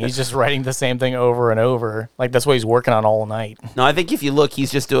Shining. He's just writing the same thing over and over. Like, that's what he's working on all night. No, I think if you look,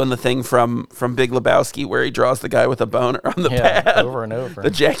 he's just doing the thing from Big Lebowski where he draws the guy with a boner on the pad. Over and over.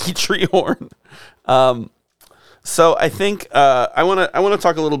 The Jackie Treehorn. So I think I want to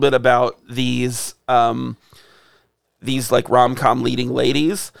talk a little bit about these like rom-com leading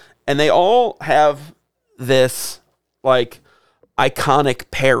ladies, and they all have this like iconic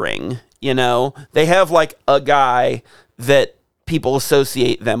pairing. You know, they have like a guy that people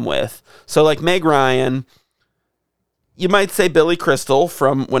associate them with. So like Meg Ryan, you might say Billy Crystal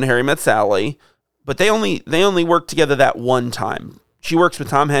from When Harry Met Sally, but they only work together that one time. She works with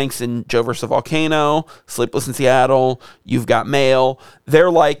Tom Hanks in Joe vs. Volcano, Sleepless in Seattle, You've Got Mail.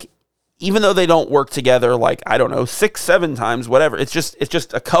 They're like, even though they don't work together like, I don't know, 6-7 times, whatever, it's just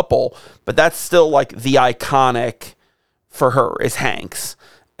a couple, but that's still like the iconic for her is Hanks.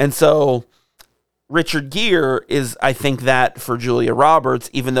 And so Richard Gere is, I think, that for Julia Roberts,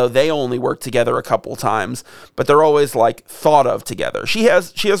 even though they only work together a couple times, but they're always like thought of together. She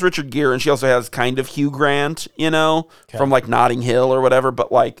has Richard Gere, and she also has kind of Hugh Grant, from like Notting Hill or whatever.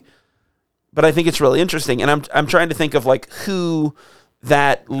 But I think it's really interesting, and I'm trying to think of like who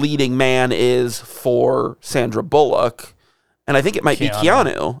that leading man is for Sandra Bullock. And I think it might be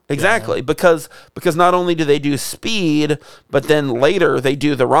Keanu. Exactly. Yeah. Because not only do they do Speed, but then later they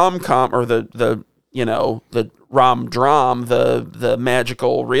do the rom-com or the rom-dram, the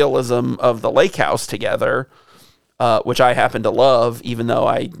magical realism of the Lake House together, which I happen to love, even though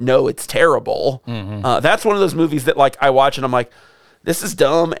I know it's terrible. Mm-hmm. That's one of those movies that like I watch and I'm like, this is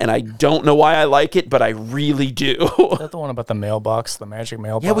dumb, and I don't know why I like it, but I really do. Is that the one about the mailbox, the magic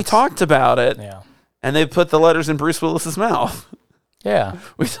mailbox? Yeah, we talked about it. Yeah. And they put the letters in Bruce Willis's mouth. Yeah.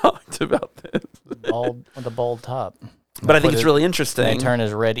 We talked about this. With the bald top. But I think it's really interesting. They turn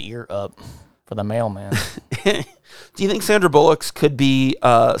his red ear up for the mailman. Do you think Sandra Bullock could be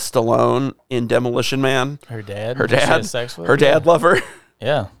Stallone in Demolition Man? Her dad? Her dad? She has sex with? Her dad lover?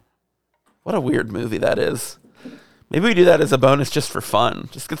 Yeah. What a weird movie that is. Maybe we do that as a bonus just for fun.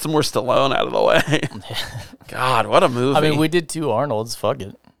 Just get some more Stallone out of the way. God, what a movie. I mean, we did 2 Arnolds. Fuck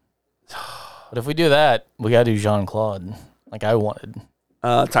it. But if we do that, we got to do Jean-Claude. Like I wanted.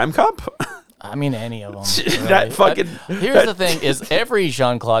 Time Cop? I mean, any of them. Really. Here's the thing: is every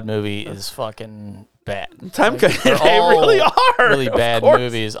Jean-Claude movie is fucking bad. Time Cop. They really are. Really bad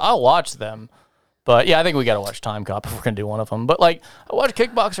movies. I'll watch them. But yeah, I think we got to watch Time Cop if we're going to do one of them. But like, I watched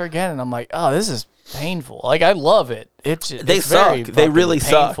Kickboxer again, and I'm like, oh, this is painful. Like, I love it. They suck. They really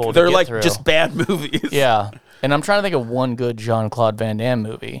suck. They're like just bad movies. Yeah. And I'm trying to think of one good Jean-Claude Van Damme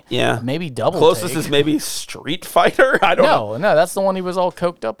movie. Yeah. Maybe Double Closest Take. is maybe Street Fighter? I don't know. No, that's the one he was all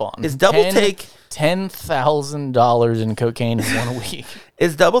coked up on. Is Double Take... $10,000 in cocaine in 1 week.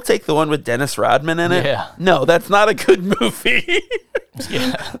 Is Double Take the one with Dennis Rodman in it? Yeah. No, that's not a good movie.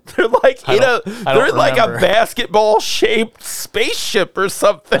 Yeah. They're like they're in like a remember. Basketball-shaped spaceship or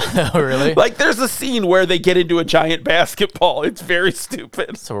something. Oh, really? Like there's a scene where they get into a giant basketball. It's very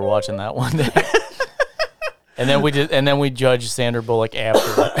stupid. So we're watching that one day. And then we judge Sandra Bullock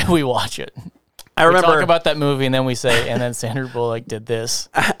after we watch it. I remember we talk about that movie and then we say, and then Sandra Bullock did this.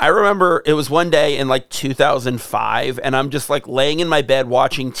 I remember it was one day in like 2005, and I'm just like laying in my bed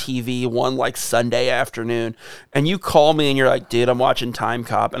watching TV one like Sunday afternoon, and you call me and you're like, dude, I'm watching Time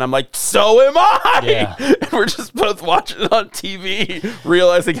Cop, and I'm like, so am I. Yeah. And we're just both watching it on TV,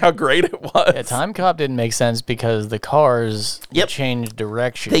 realizing how great it was. Yeah, Time Cop didn't make sense because the cars changed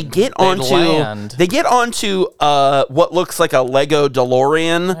direction. They get onto what looks like a Lego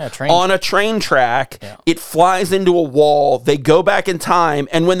DeLorean on a train track. Yeah. It flies into a wall. They go back in time,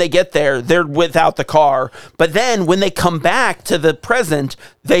 and when they get there, they're without the car. But then when they come back to the present,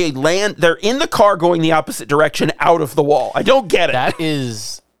 they land. They're in the car going the opposite direction out of the wall. I don't get it. That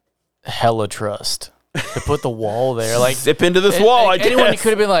is hella trust. To put the wall there, like zip into this wall. I guess anyone could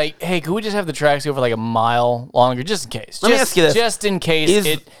have been like, "Hey, could we just have the tracks go for like a mile longer, just in case? Let me ask you this: just in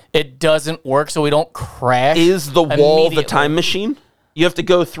case it doesn't work, so we don't crash." Is the wall the time machine? You have to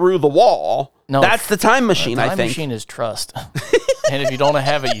go through the wall. No, that's the time machine. I think the time machine is trust, and if you don't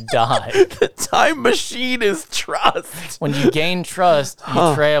have it, you die. The time machine is trust. When you gain trust,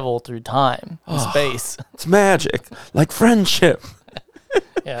 you travel through time and space. It's magic, like friendship.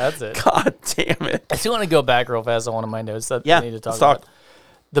 Yeah, that's it. God damn it! I still want to go back real fast on one of my notes that I need to talk about.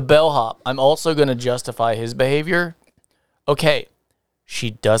 The bellhop. I'm also going to justify his behavior. Okay, she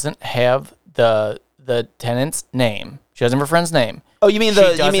doesn't have the tenant's name. She doesn't have her friend's name. Oh, you mean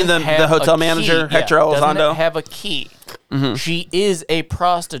the hotel manager, Hector Elizondo? Doesn't have a key. Mm-hmm. She is a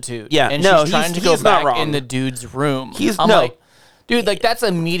prostitute. Yeah, and she's trying to go back in the dude's room. I'm like, dude, like that's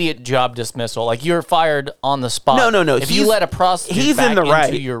immediate job dismissal. Like you're fired on the spot. No. If you let a prostitute back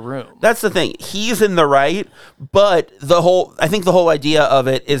into your room. That's the thing. He's in the right, but I think the whole idea of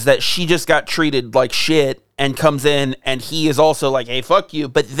it is that she just got treated like shit and comes in, and he is also like, hey, fuck you.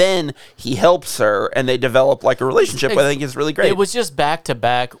 But then he helps her, and they develop like a relationship, which I think is really great. It was just back to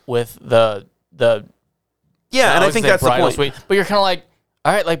back with the yeah, and I think that's the point. Suite. But you're kind of like,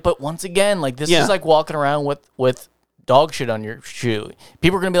 all right, like, but once again, like this is like walking around with dog shit on your shoe.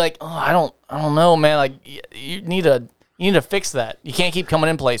 People are gonna be like, oh, I don't know, man. Like you need You need to fix that. You can't keep coming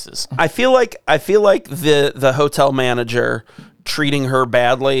in places. I feel like the hotel manager treating her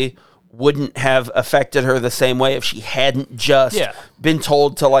badly wouldn't have affected her the same way if she hadn't just been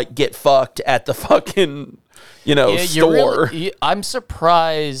told to like get fucked at the fucking store. I'm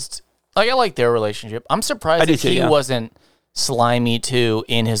surprised. Like, I like their relationship. I'm surprised that he wasn't slimy too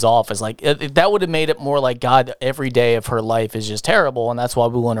in his office. Like, that would have made it more like, God, every day of her life is just terrible, and that's why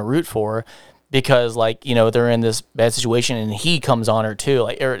we want to root for her. Because, like, they're in this bad situation, and he comes on her too,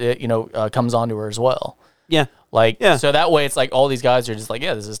 like, comes on to her as well. Yeah. Like, so that way it's like all these guys are just like,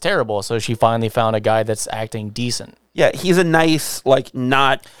 yeah, this is terrible. So she finally found a guy that's acting decent. Yeah, he's a nice, like,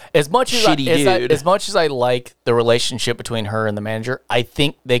 not as much as shitty dude. As much as I like the relationship between her and the manager, I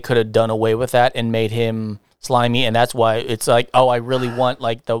think they could have done away with that and made him slimy, and that's why it's like, oh, I really want,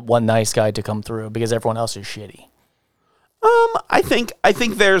 like, the one nice guy to come through because everyone else is shitty. I think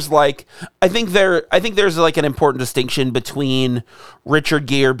there's like an important distinction between Richard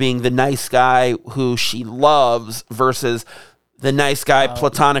Gere being the nice guy who she loves versus the nice guy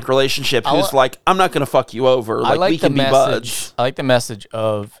platonic relationship who's like, I'm not gonna fuck you over. Like we can be buds. I like the message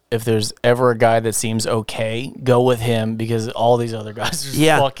of, if there's ever a guy that seems okay, go with him because all these other guys are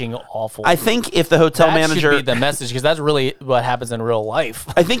just fucking awful. I think if the hotel manager should be the message, because that's really what happens in real life.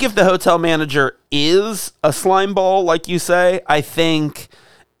 I think if the hotel manager is a slime ball, like you say, I think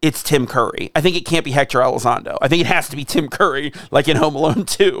it's Tim Curry. I think it can't be Hector Elizondo. I think it has to be Tim Curry, like in Home Alone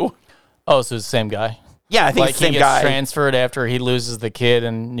 2. Oh, so it's the same guy? Yeah, I think it's the same guy. He gets transferred after he loses the kid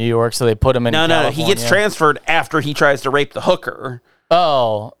in New York, so they put him in California. No, he gets transferred after he tries to rape the hooker.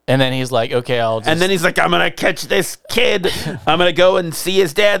 Oh, and then he's like, okay, I'll just... And then he's like, I'm going to catch this kid. I'm going to go and see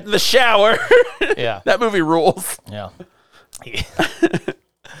his dad in the shower. Yeah. That movie rules. Yeah.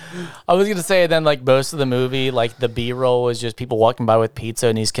 I was going to say, then, like, most of the movie, like, the B-roll is just people walking by with pizza,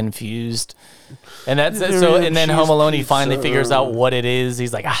 and he's confused. And that's it. So, and then Home Alone, he finally figures out what it is.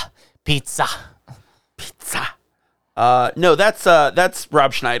 He's like, pizza. Pizza. No, that's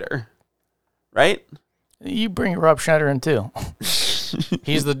Rob Schneider, right? You bring Rob Schneider in too.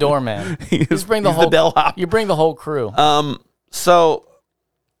 He's the doorman. He's the bellhop. You bring the whole crew. So,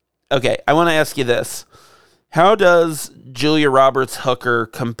 okay, I want to ask you this: how does Julia Roberts' hooker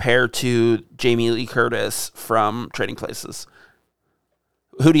compare to Jamie Lee Curtis from Trading Places?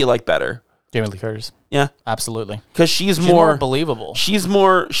 Who do you like better? Jamie Lee Curtis. Yeah, absolutely. Because she's more believable. She's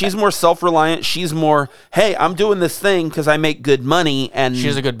more self-reliant. She's more, hey, I'm doing this thing because I make good money, and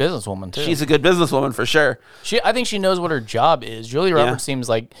she's a good businesswoman too. She's a good businesswoman for sure. I think she knows what her job is. Julia Roberts seems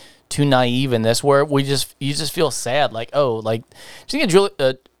like too naive in this, where you just feel sad. Like, oh, like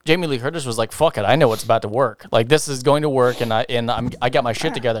Jamie Lee Curtis was like, fuck it, I know what's about to work. Like, this is going to work, and I got my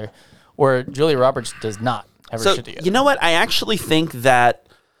shit together. Where Julia Roberts does not have her shit together. You know what? I actually think that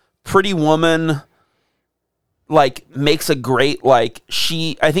Pretty Woman, like, makes a great, like,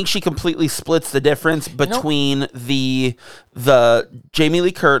 I think she completely splits the difference between the Jamie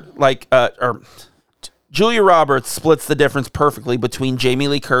Lee Curtis, like, or Julia Roberts splits the difference perfectly between Jamie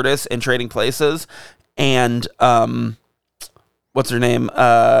Lee Curtis in Trading Places and what's her name?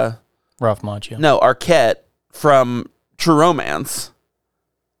 Ralph Macchio. No, Arquette from True Romance.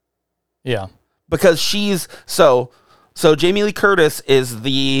 Yeah. Because she's so Jamie Lee Curtis is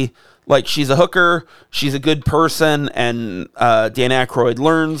she's a hooker, she's a good person, and Dan Aykroyd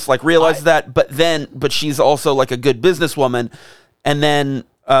realizes that, but she's also like a good businesswoman. And then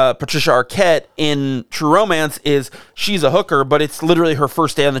Patricia Arquette in True Romance she's a hooker, but it's literally her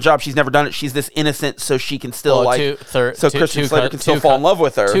first day on the job. She's never done it. She's this innocent, so she can still Christian Slater can still fall in love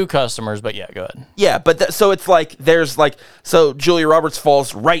with her. Two customers, but yeah, go ahead. Yeah, but so it's like so Julia Roberts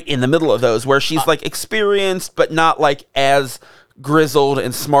falls right in the middle of those, where she's like experienced, but not like as grizzled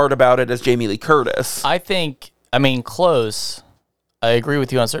and smart about it as Jamie Lee Curtis. Close. I agree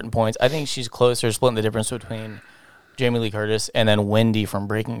with you on certain points. I think she's closer, splitting the difference between Jamie Lee Curtis and then Wendy from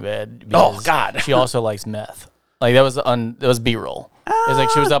Breaking Bad. Oh God, she also likes meth. Like, that was B-roll. It was like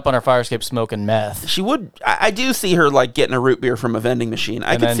she was up on her fire escape smoking meth. She would. I do see her like getting a root beer from a vending machine.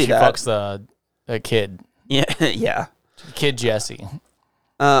 I can see that. And then she fucks the kid. Yeah, yeah. Kid Jesse.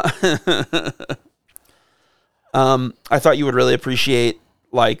 I thought you would really appreciate,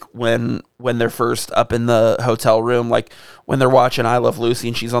 like, when they're first up in the hotel room, like when they're watching I Love Lucy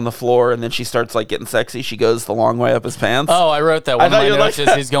and she's on the floor and then she starts like getting sexy, she goes the long way up his pants. Oh, I wrote that. One of my notes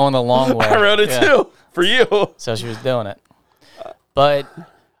is he's going the long way. I wrote it too for you. So she was doing it. But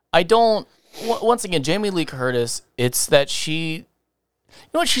I don't, once again, Jamie Lee Curtis, it's that she, you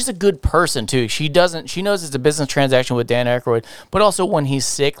know what, she's a good person too. She knows it's a business transaction with Dan Aykroyd, but also when he's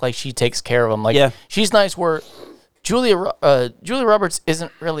sick, like, she takes care of him. Like, she's nice, where Julia Roberts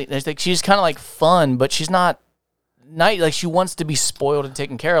isn't really, like, she's kind of like fun, but she's not night. Like she wants to be spoiled and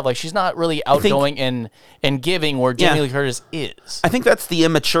taken care of. Like she's not really outgoing and giving where Jamie Lee Curtis is. I think that's the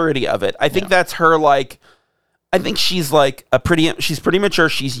immaturity of it. I think that's her like. I think she's like she's pretty mature.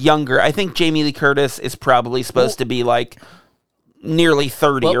 She's younger. I think Jamie Lee Curtis is probably supposed to be like nearly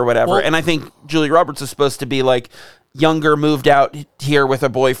 30 or whatever. And I think Julia Roberts is supposed to be like younger, moved out here with a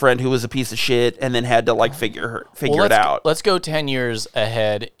boyfriend who was a piece of shit and then had to like figure it out. Let's go 10 years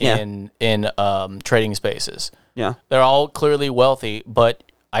ahead in Trading Spaces. Yeah. They're all clearly wealthy, but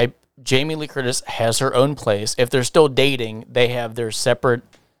Jamie Lee Curtis has her own place. If they're still dating, they have their separate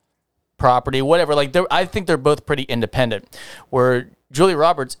property, whatever. Like I think they're both pretty independent. Where Julia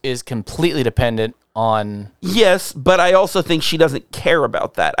Roberts is completely dependent on. Yes, but I also think she doesn't care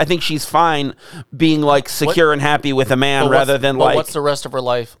about that. I think she's fine being like secure and happy with a man rather than like. What's the rest of her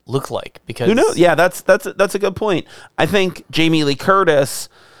life look like? Because who knows? Yeah, that's a good point. I think Jamie Lee Curtis,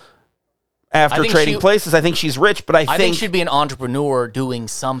 after Trading Places, I think she's rich, but I think she'd be an entrepreneur doing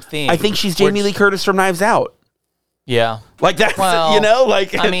something. I think she's Jamie Lee Curtis from Knives Out. Yeah. Like that's,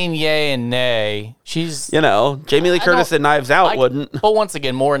 like... I mean, yay and nay. She's... Jamie Lee Curtis in Knives Out wouldn't. But once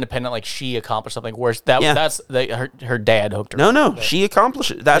again, more independent, like she accomplished something, whereas her dad hooked her. No, she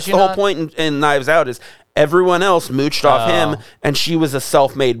accomplished it. That's the whole point in Knives Out is everyone else mooched off him, and she was a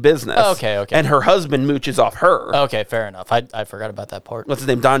self-made business. Okay. And her husband mooches off her. Okay, fair enough. I forgot about that part. What's his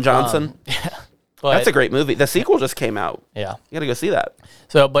name? Don Johnson? Yeah. That's a great movie. The sequel just came out. Yeah. You got to go see that.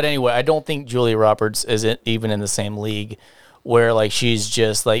 So, but anyway, I don't think Julia Roberts is even in the same league where, like, she's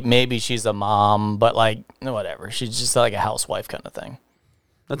just, like, maybe she's a mom, but, like, whatever. She's just, like, a housewife kind of thing.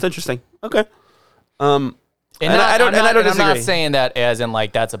 That's interesting. Okay. I'm not saying that as in,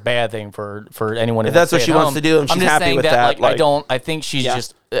 like, that's a bad thing for anyone. If that's what she wants to do and she's happy with that. Like, I think she's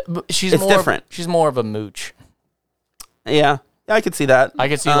just, she's different. She's more of a mooch. Yeah. I could see that. I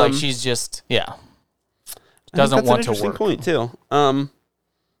could see, like, she's just, doesn't want to work. That's an interesting point, too.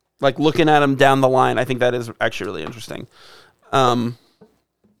 Like, looking at him down the line, I think that is actually really interesting. Well,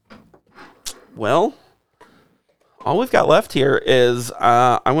 all we've got left here is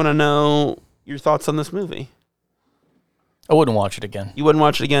I want to know your thoughts on this movie. I wouldn't watch it again. You wouldn't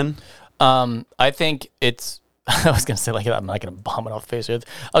watch it again? I think it's... I was going to say, like, I'm not going to bomb it off the face of it.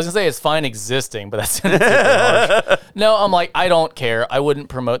 I was going to say it's fine existing, but that's harsh. No, I'm like, I don't care. I wouldn't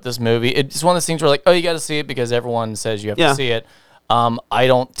promote this movie. It's one of those things where, like, oh, you got to see it because everyone says you have to see it. I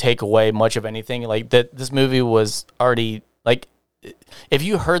don't take away much of anything. Like, this movie was already, like, if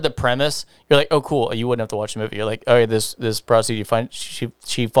you heard the premise, you're like, oh, cool. You wouldn't have to watch the movie. You're like, oh, yeah, this prostitute, you find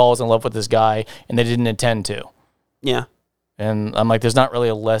she falls in love with this guy, and they didn't intend to. Yeah. And I'm like, there's not really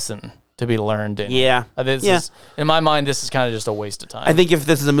a lesson to be learned. In my mind, this is kind of just a waste of time. I think if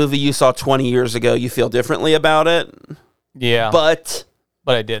this is a movie you saw 20 years ago, you feel differently about it. Yeah. But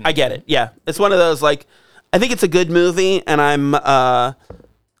I didn't. I get it. Yeah. It's one of those, like, I think it's a good movie, and I'm, I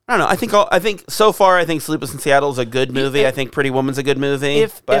don't know. I think so far, I think Sleepless in Seattle is a good movie. I think Pretty Woman's a good movie.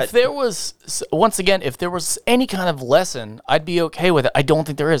 If there was, once again, if there was any kind of lesson, I'd be okay with it. I don't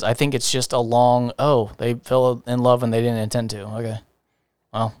think there is. I think it's just a long, they fell in love and they didn't intend to. Okay.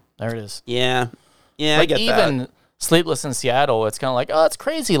 Well, there it is. Yeah. Yeah, like, I get that. Even Sleepless in Seattle, it's kind of like, oh, it's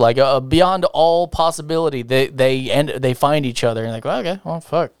crazy. Like, beyond all possibility, they find each other. And like, well, okay, well,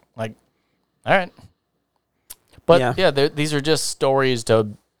 fuck. Like, all right. But, these are just stories to,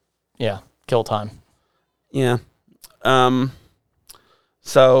 kill time. Yeah.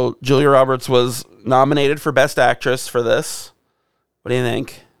 So, Julia Roberts was nominated for Best Actress for this. What do you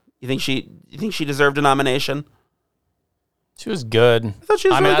think? You think she deserved a nomination? She was good. I thought she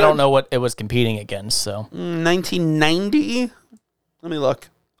was I don't know what it was competing against, so. 1990? Let me look.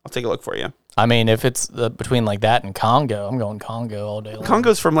 I'll take a look for you. I mean, if it's between like that and Congo, I'm going Congo all day long.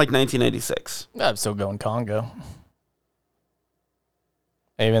 Congo's from like 1996. I'm still going Congo.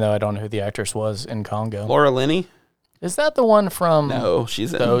 Even though I don't know who the actress was in Congo. Laura Linney? Is that the one from No,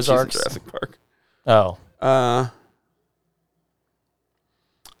 she's in Ozarks? Jurassic Park. Oh.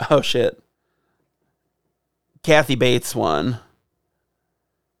 Oh, shit. Kathy Bates won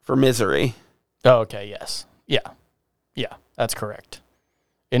for Misery. Oh, okay, yes. Yeah, that's correct.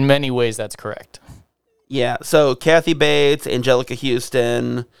 In many ways, that's correct. Yeah, so Kathy Bates, Angelica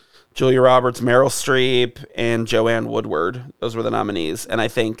Houston, Julia Roberts, Meryl Streep, and Joanne Woodward. Those were the nominees. And I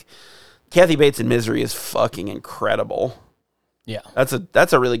think Kathy Bates in Misery is fucking incredible. Yeah.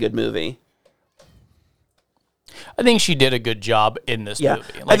 That's a really good movie. I think she did a good job in this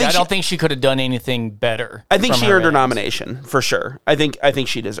movie. Like, I don't think she could have done anything better. I think she earned her nomination, for sure. I think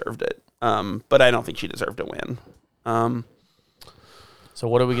she deserved it. But I don't think she deserved to win. So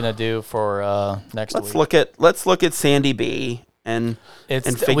what are we gonna do for next week? Let's look at Sandy B and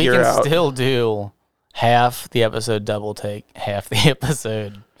figure out. We can still do half the episode Double Take, half the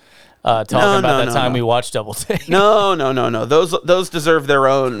episode talking about that time we watched Double Take. No. Those deserve their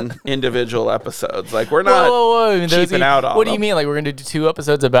own individual episodes. Like we're not whoa. cheaping out on What do you them. mean? Like we're gonna do 2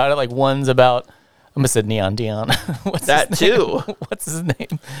 episodes about it? Like one's about I almost said Neon Dion. What's That his name? too. What's his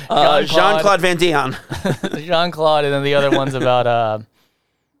name? Jean-Claude Van Damme. Jean-Claude, and then the other one's about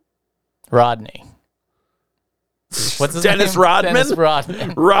Rodney. What's his Dennis name? Rodman? Dennis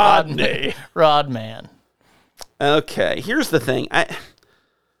Rodman. Rodney. Rodman. Okay, here's the thing.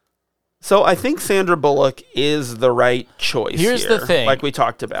 So I think Sandra Bullock is the right choice. Here's the here, thing. like we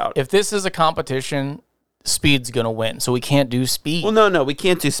talked about. If this is a competition, Speed's gonna win. So we can't do Speed. Well, no, we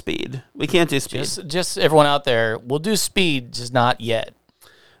can't do Speed. We can't do Speed. Just everyone out there, we'll do Speed, just not yet.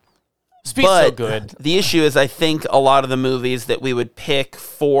 Speed's But so good. the issue is, I think a lot of the movies that we would pick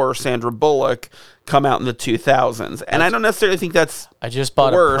for Sandra Bullock come out in the 2000s, and I don't necessarily think that's. I just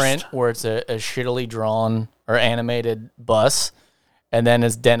bought worst. a print where it's a shittily drawn or animated bus, and then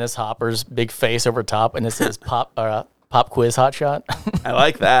it's Dennis Hopper's big face over top, and it says Pop Quiz Hot Shot. I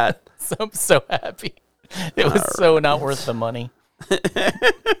like that. So I'm so happy. It was so not worth the money.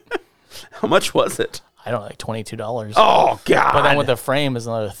 How much was it? I don't know, like $22. Oh God! But then with the frame is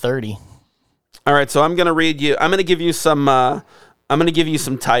another $30. All right, so I'm gonna read you. I'm gonna give you some. I'm gonna give you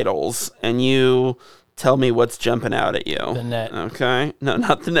some titles, and you tell me what's jumping out at you. The Net. Okay. No,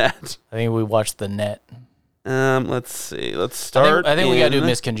 not The Net. I think we watched The Net. Let's see. Let's start. I think we gotta do in-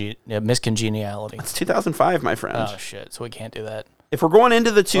 Miscongeniality. It's 2005, my friend. Oh shit! So we can't do that. If we're going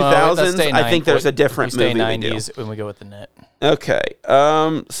into the 2000s, I think there's a different we stay movie 90s when we go with The Net. Okay.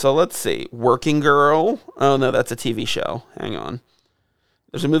 So let's see. Working Girl. Oh no, that's a TV show. Hang on.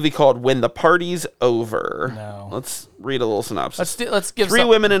 There's a movie called When the Party's Over. No. Let's read a little synopsis. Let's give 3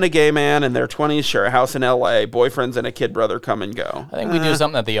 women and a gay man in their 20s share a house in L.A. Boyfriends and a kid brother come and go. I think we do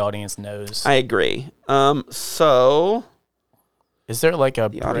something that the audience knows. I agree. So Is there like a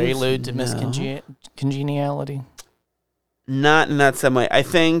audience prelude to knows. Miscongeniality? not in that same way. I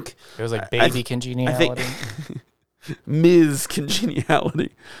think It was like I Baby Congeniality. Ms.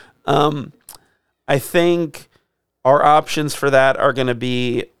 Congeniality. I think our options for that are going to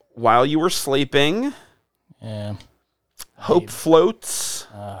be While You Were Sleeping, Yeah. Hope Floats,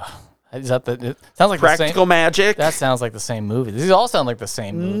 Is that the? It sounds like Practical the same. Magic. That sounds like the same movie. These all sound like the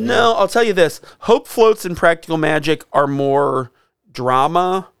same movie. No, I'll tell you this. Hope Floats and Practical Magic are more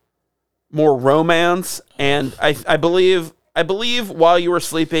drama, more romance, and I believe While You Were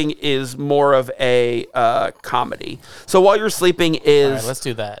Sleeping is more of a comedy. So While You're Sleeping is All right, let's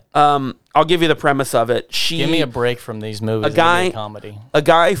do that. I'll give you the premise of it. Give me a break from these movies. guy- Comedy. A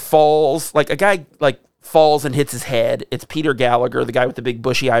guy falls falls and hits his head. It's Peter Gallagher, the guy with the big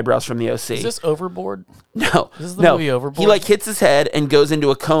bushy eyebrows from the OC. Is this Overboard? No, Is this the no. movie Overboard? He hits his head and goes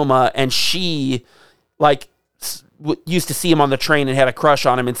into a coma, and she used to see him on the train and had a crush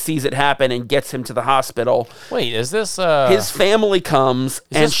on him and sees it happen and gets him to the hospital. Wait, is this His family comes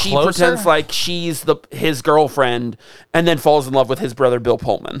and this she Closer? pretends like she's his girlfriend and then falls in love with his brother Bill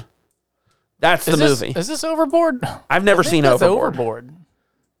Pullman. That's the movie. Is this Overboard? I've never seen Overboard. Overboard.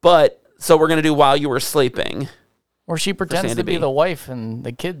 But so we're gonna do While You Were Sleeping. Where she pretends Sandy to be B. the wife and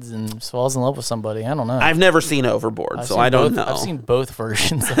the kids and falls in love with somebody. I don't know. I've never seen Overboard, I've so seen I don't both- know. I've seen both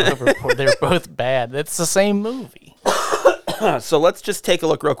versions of Overboard. They're both bad. It's the same movie. So let's just take a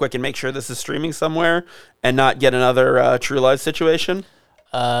look real quick and make sure this is streaming somewhere and not get another True Lies situation.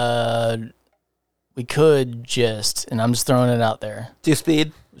 We could just, and I'm just throwing it out there, Do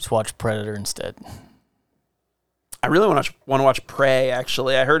Speed. just watch Predator instead. I really want to watch Prey.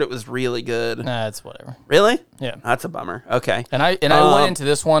 Actually, I heard it was really good. Nah, it's whatever. Really? Yeah. That's a bummer. Okay. And I went into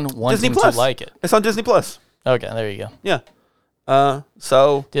this one wanting Disney Plus. to like it. It's on Disney Plus. Okay, there you go. Yeah.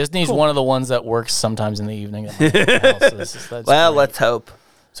 So Disney's one of the ones that works sometimes in the evening at my house. That's well, great. let's hope.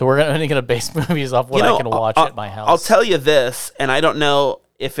 So we're only gonna base movies off what I can watch at my house. I'll tell you this, and I don't know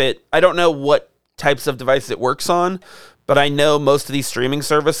what types of devices it works on, but I know most of these streaming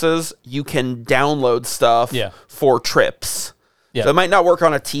services, you can download stuff for trips. Yeah. So it might not work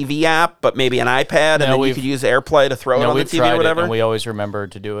on a TV app, but maybe an iPad, and then you could use AirPlay to throw it on the we've TV tried or whatever. It, and we always remember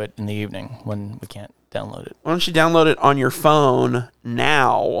to do it in the evening when we can't download it. Why don't you download it on your phone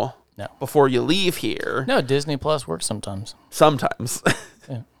now? No. Before you leave here. No, Disney Plus works sometimes. Sometimes.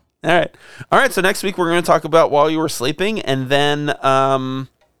 Yeah. All right. So next week we're going to talk about While You Were Sleeping, and then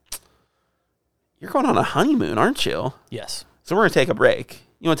you're going on a honeymoon, aren't you? Yes. So we're going to take a break.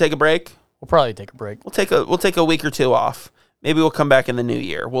 You want to take a break? We'll probably take a break. We'll take a week or two off. Maybe we'll come back in the new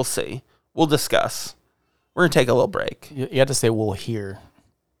year. We'll see. We'll discuss. We're going to take a little break. You have to say we'll hear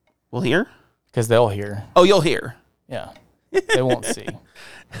We'll hear? because they'll hear. Oh, you'll hear. Yeah. They won't see.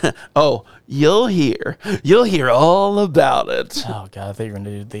 Oh, you'll hear all about it. Oh God, I thought you were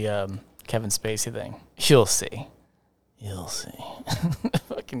gonna do the Kevin Spacey thing. You'll see.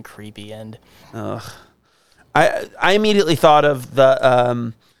 Fucking creepy end. I immediately thought of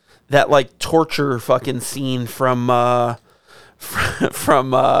the that like torture fucking scene from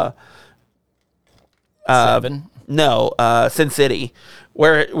Seven. Sin City,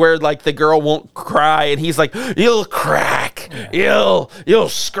 where like the girl won't cry and he's like, you'll crack, you'll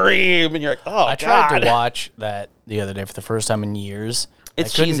scream, and you're like, oh, I tried God. to watch that the other day for the first time in years.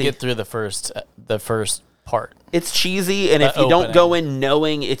 It's I couldn't cheesy. get through the first part. It's cheesy, and The if you don't opening. go in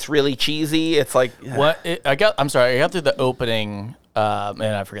knowing it's really cheesy, it's like I got through the opening, and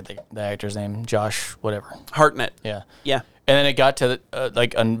I forget the actor's name, Josh, whatever. Hartnett. Yeah, Yeah. and then it got to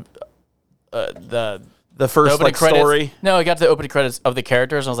the first opening like credits. story. No, I got to the opening credits of the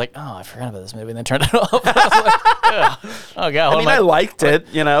characters, and I was like, oh, I forgot about this movie, and then turned it off. I was like, ugh. Oh God, I mean, I liked it,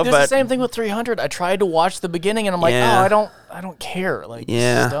 It's but the same thing with 300. I tried to watch the beginning, and I'm like, Yeah. oh, I don't care. Like,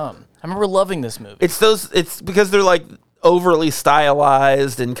 Yeah. this is dumb. I remember loving this movie. it's because they're like overly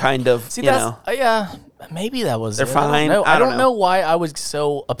stylized and kind of, See, you that's know. yeah. Maybe that was. They're it. fine. I I don't don't know. know why I was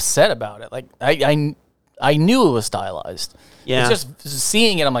so upset about it. Like I knew it was stylized. Yeah. It's just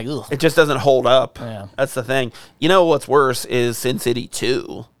seeing it. I'm like, ugh. It just doesn't hold up. Yeah. That's the thing. You know what's worse is Sin City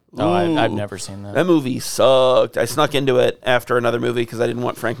 2. Oh, I've Ooh. never seen that. That movie sucked. I snuck into it after another movie because I didn't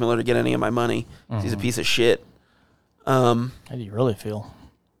want Frank Miller to get any of my money. He's a piece of shit. How do you really feel?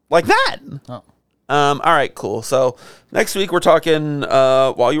 Like that. Oh. All right, cool. So next week we're talking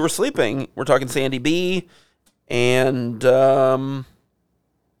While You Were Sleeping. We're talking Sandy B. And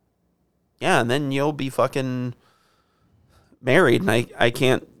and then you'll be fucking married, and I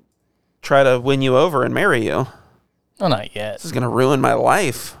can't try to win you over and marry you. No, not yet. This is gonna ruin my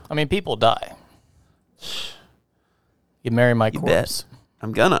life. I mean, people die. You marry my Bet. corpse.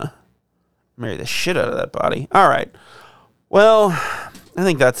 I'm gonna marry the shit out of that body. All right. Well, I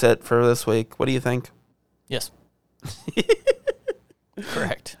think that's it for this week. What do you think? Yes.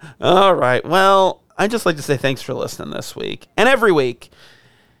 Correct. All right. Well, I'd just like to say thanks for listening this week and every week.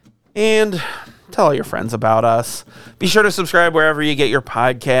 And tell all your friends about us. Be sure to subscribe wherever you get your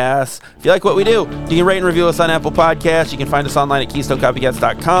podcasts. If you like what we do, you can rate and review us on Apple Podcasts. You can find us online at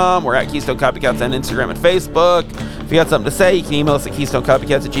KeystoneCopycats.com. We're at Keystone Copycats on Instagram and Facebook. If you got something to say, you can email us at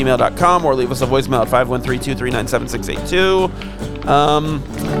KeystoneCopycats@gmail.com or leave us a voicemail at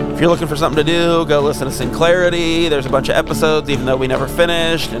 513-239-7682. If you're looking for something to do, go listen to Sinclarity. There's a bunch of episodes, even though we never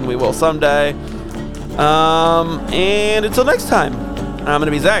finished, and we will someday. And until next time, I'm going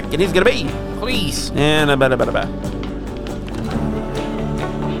to be Zach, and he's going to be... Please. And bye.